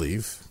I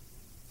believe.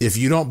 If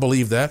you don't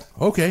believe that,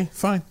 okay,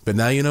 fine. But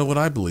now you know what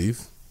I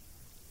believe.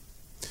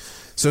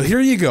 So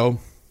here you go.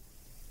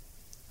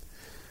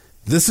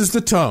 This is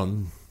the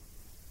tone.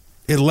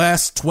 It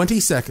lasts 20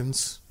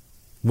 seconds.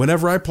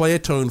 Whenever I play a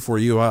tone for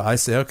you, I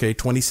say, okay,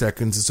 20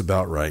 seconds is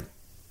about right.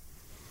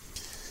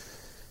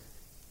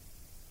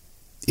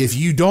 If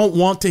you don't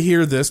want to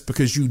hear this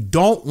because you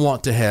don't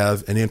want to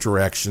have an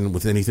interaction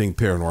with anything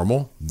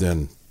paranormal,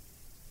 then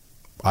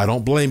I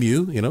don't blame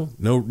you.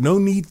 No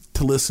need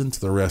to listen to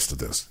the rest of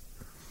this.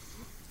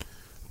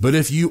 But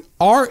if you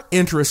are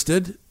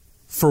interested,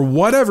 for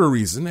whatever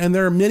reason, and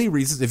there are many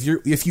reasons,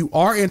 if you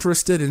are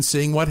interested in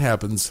seeing what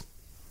happens,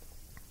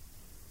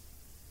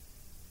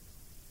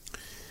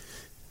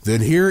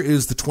 then here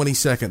is the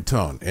 20-second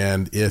tone.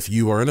 And if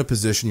you are in a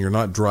position, you're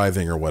not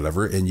driving or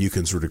whatever, and you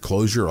can sort of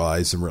close your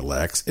eyes and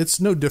relax,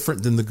 it's no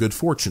different than the good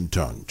fortune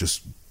tone.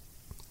 Just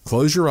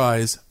close your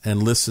eyes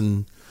and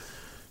listen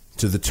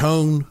to the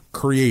tone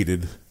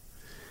created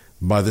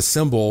by the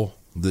symbol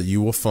that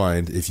you will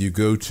find if you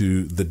go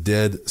to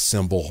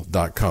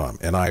thedeadsymbol.com.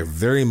 And I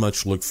very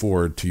much look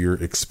forward to your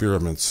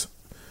experiments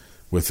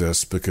with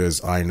this,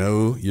 because I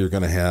know you're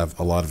going to have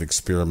a lot of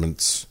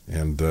experiments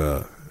and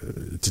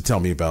to tell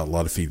me about, a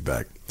lot of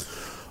feedback.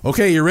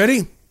 Okay, you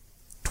ready?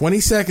 20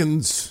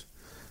 seconds.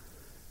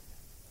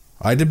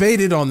 I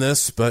debated on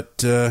this,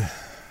 but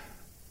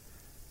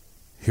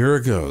here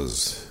it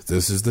goes.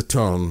 This is the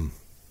tone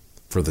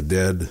for the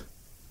dead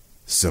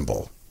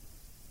symbol.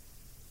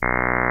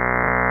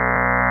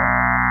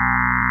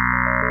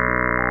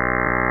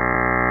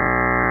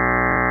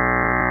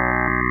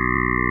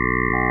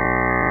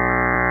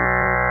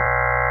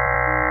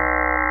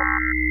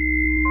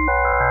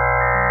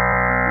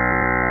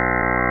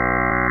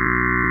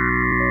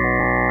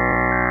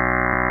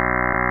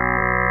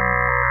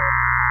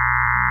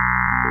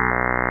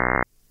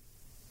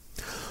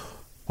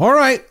 All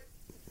right,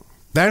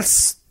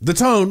 that's the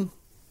tone.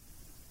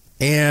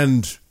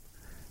 And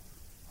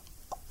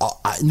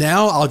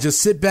now I'll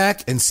just sit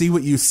back and see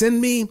what you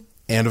send me.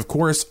 And of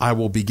course, I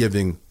will be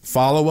giving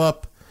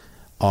follow-up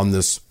on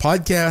this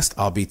podcast.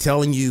 I'll be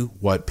telling you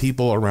what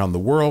people around the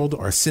world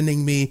are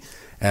sending me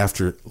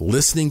after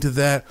listening to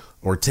that,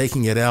 or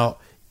taking it out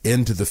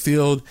into the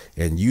field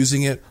and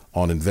using it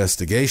on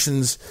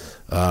investigations.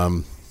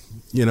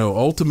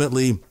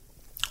 Ultimately,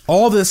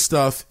 all this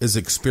stuff is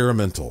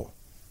experimental.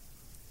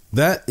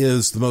 That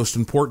is the most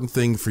important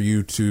thing for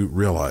you to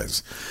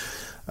realize.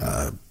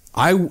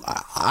 I'm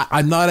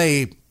not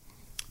a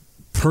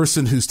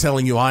person who's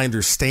telling you I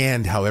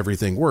understand how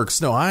everything works.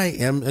 No, I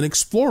am an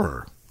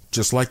explorer,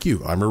 just like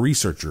you. I'm a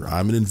researcher.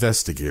 I'm an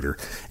investigator.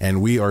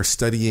 And we are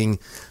studying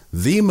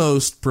the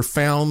most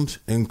profound,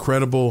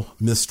 incredible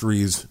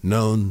mysteries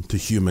known to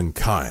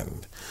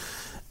humankind.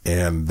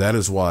 And that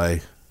is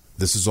why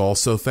this is all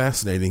so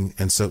fascinating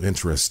and so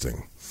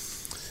interesting.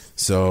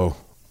 So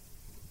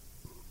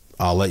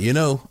I'll let you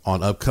know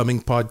on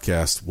upcoming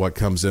podcasts what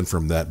comes in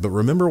from that. But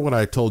remember what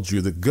I told you,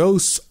 that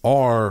ghosts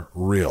are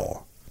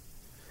real,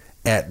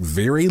 at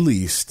very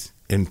least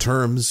in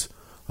terms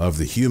of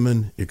the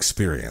human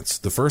experience.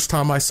 The first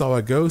time I saw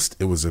a ghost,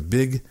 it was a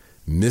big,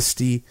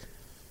 misty,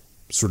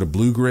 sort of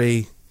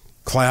blue-gray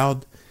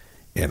cloud,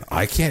 and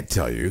I can't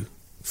tell you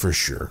for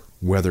sure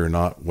whether or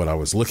not what I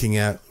was looking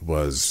at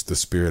was the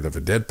spirit of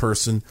a dead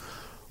person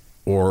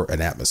or an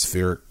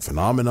atmospheric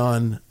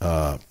phenomenon.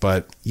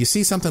 But you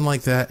see something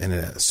like that in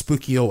a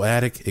spooky old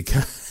attic, it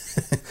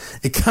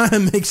kind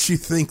of makes you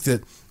think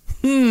that,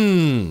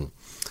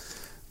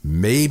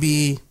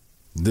 maybe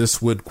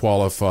this would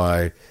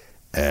qualify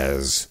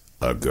as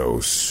a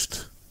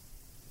ghost.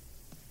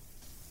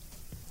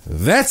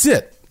 That's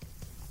it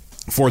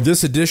for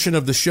this edition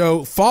of the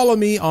show. Follow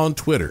me on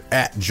Twitter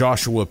at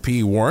Joshua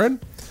P. Warren.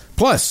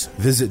 Plus,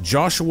 visit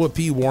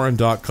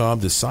joshuapwarren.com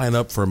to sign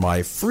up for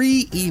my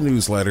free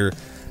e-newsletter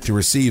to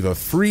receive a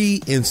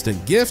free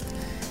instant gift,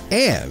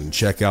 and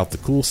check out the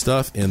cool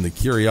stuff in the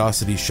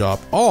Curiosity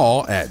Shop,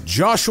 all at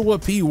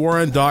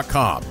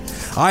joshuapwarren.com.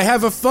 I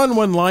have a fun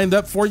one lined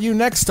up for you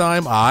next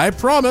time, I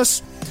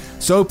promise.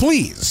 So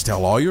please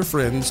tell all your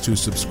friends to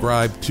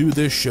subscribe to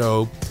this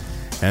show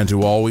and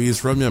to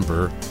always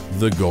remember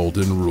the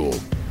golden rule.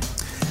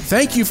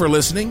 Thank you for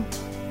listening.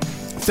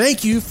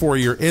 Thank you for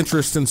your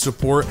interest and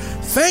support.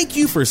 Thank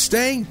you for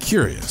staying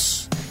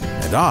curious.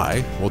 And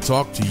I will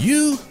talk to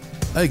you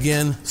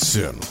again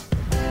soon.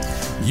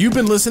 You've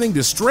been listening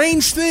to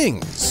Strange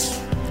Things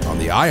on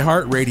the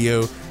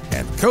iHeartRadio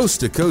and Coast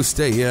to Coast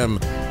AM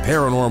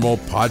Paranormal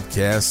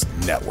Podcast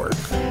Network.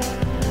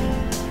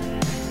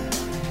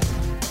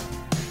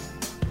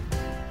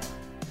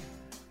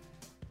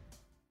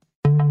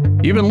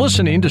 You've been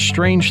listening to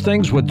Strange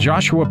Things with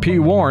Joshua P.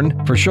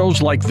 Warren. For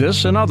shows like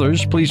this and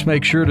others, please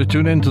make sure to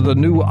tune into the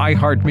new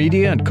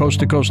iHeartMedia and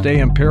Coast to Coast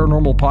AM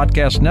Paranormal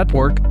Podcast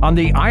Network on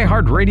the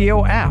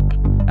iHeartRadio app,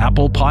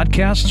 Apple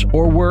Podcasts,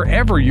 or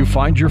wherever you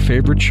find your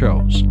favorite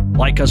shows.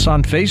 Like us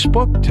on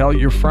Facebook, tell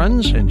your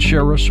friends, and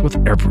share us with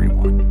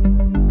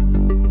everyone.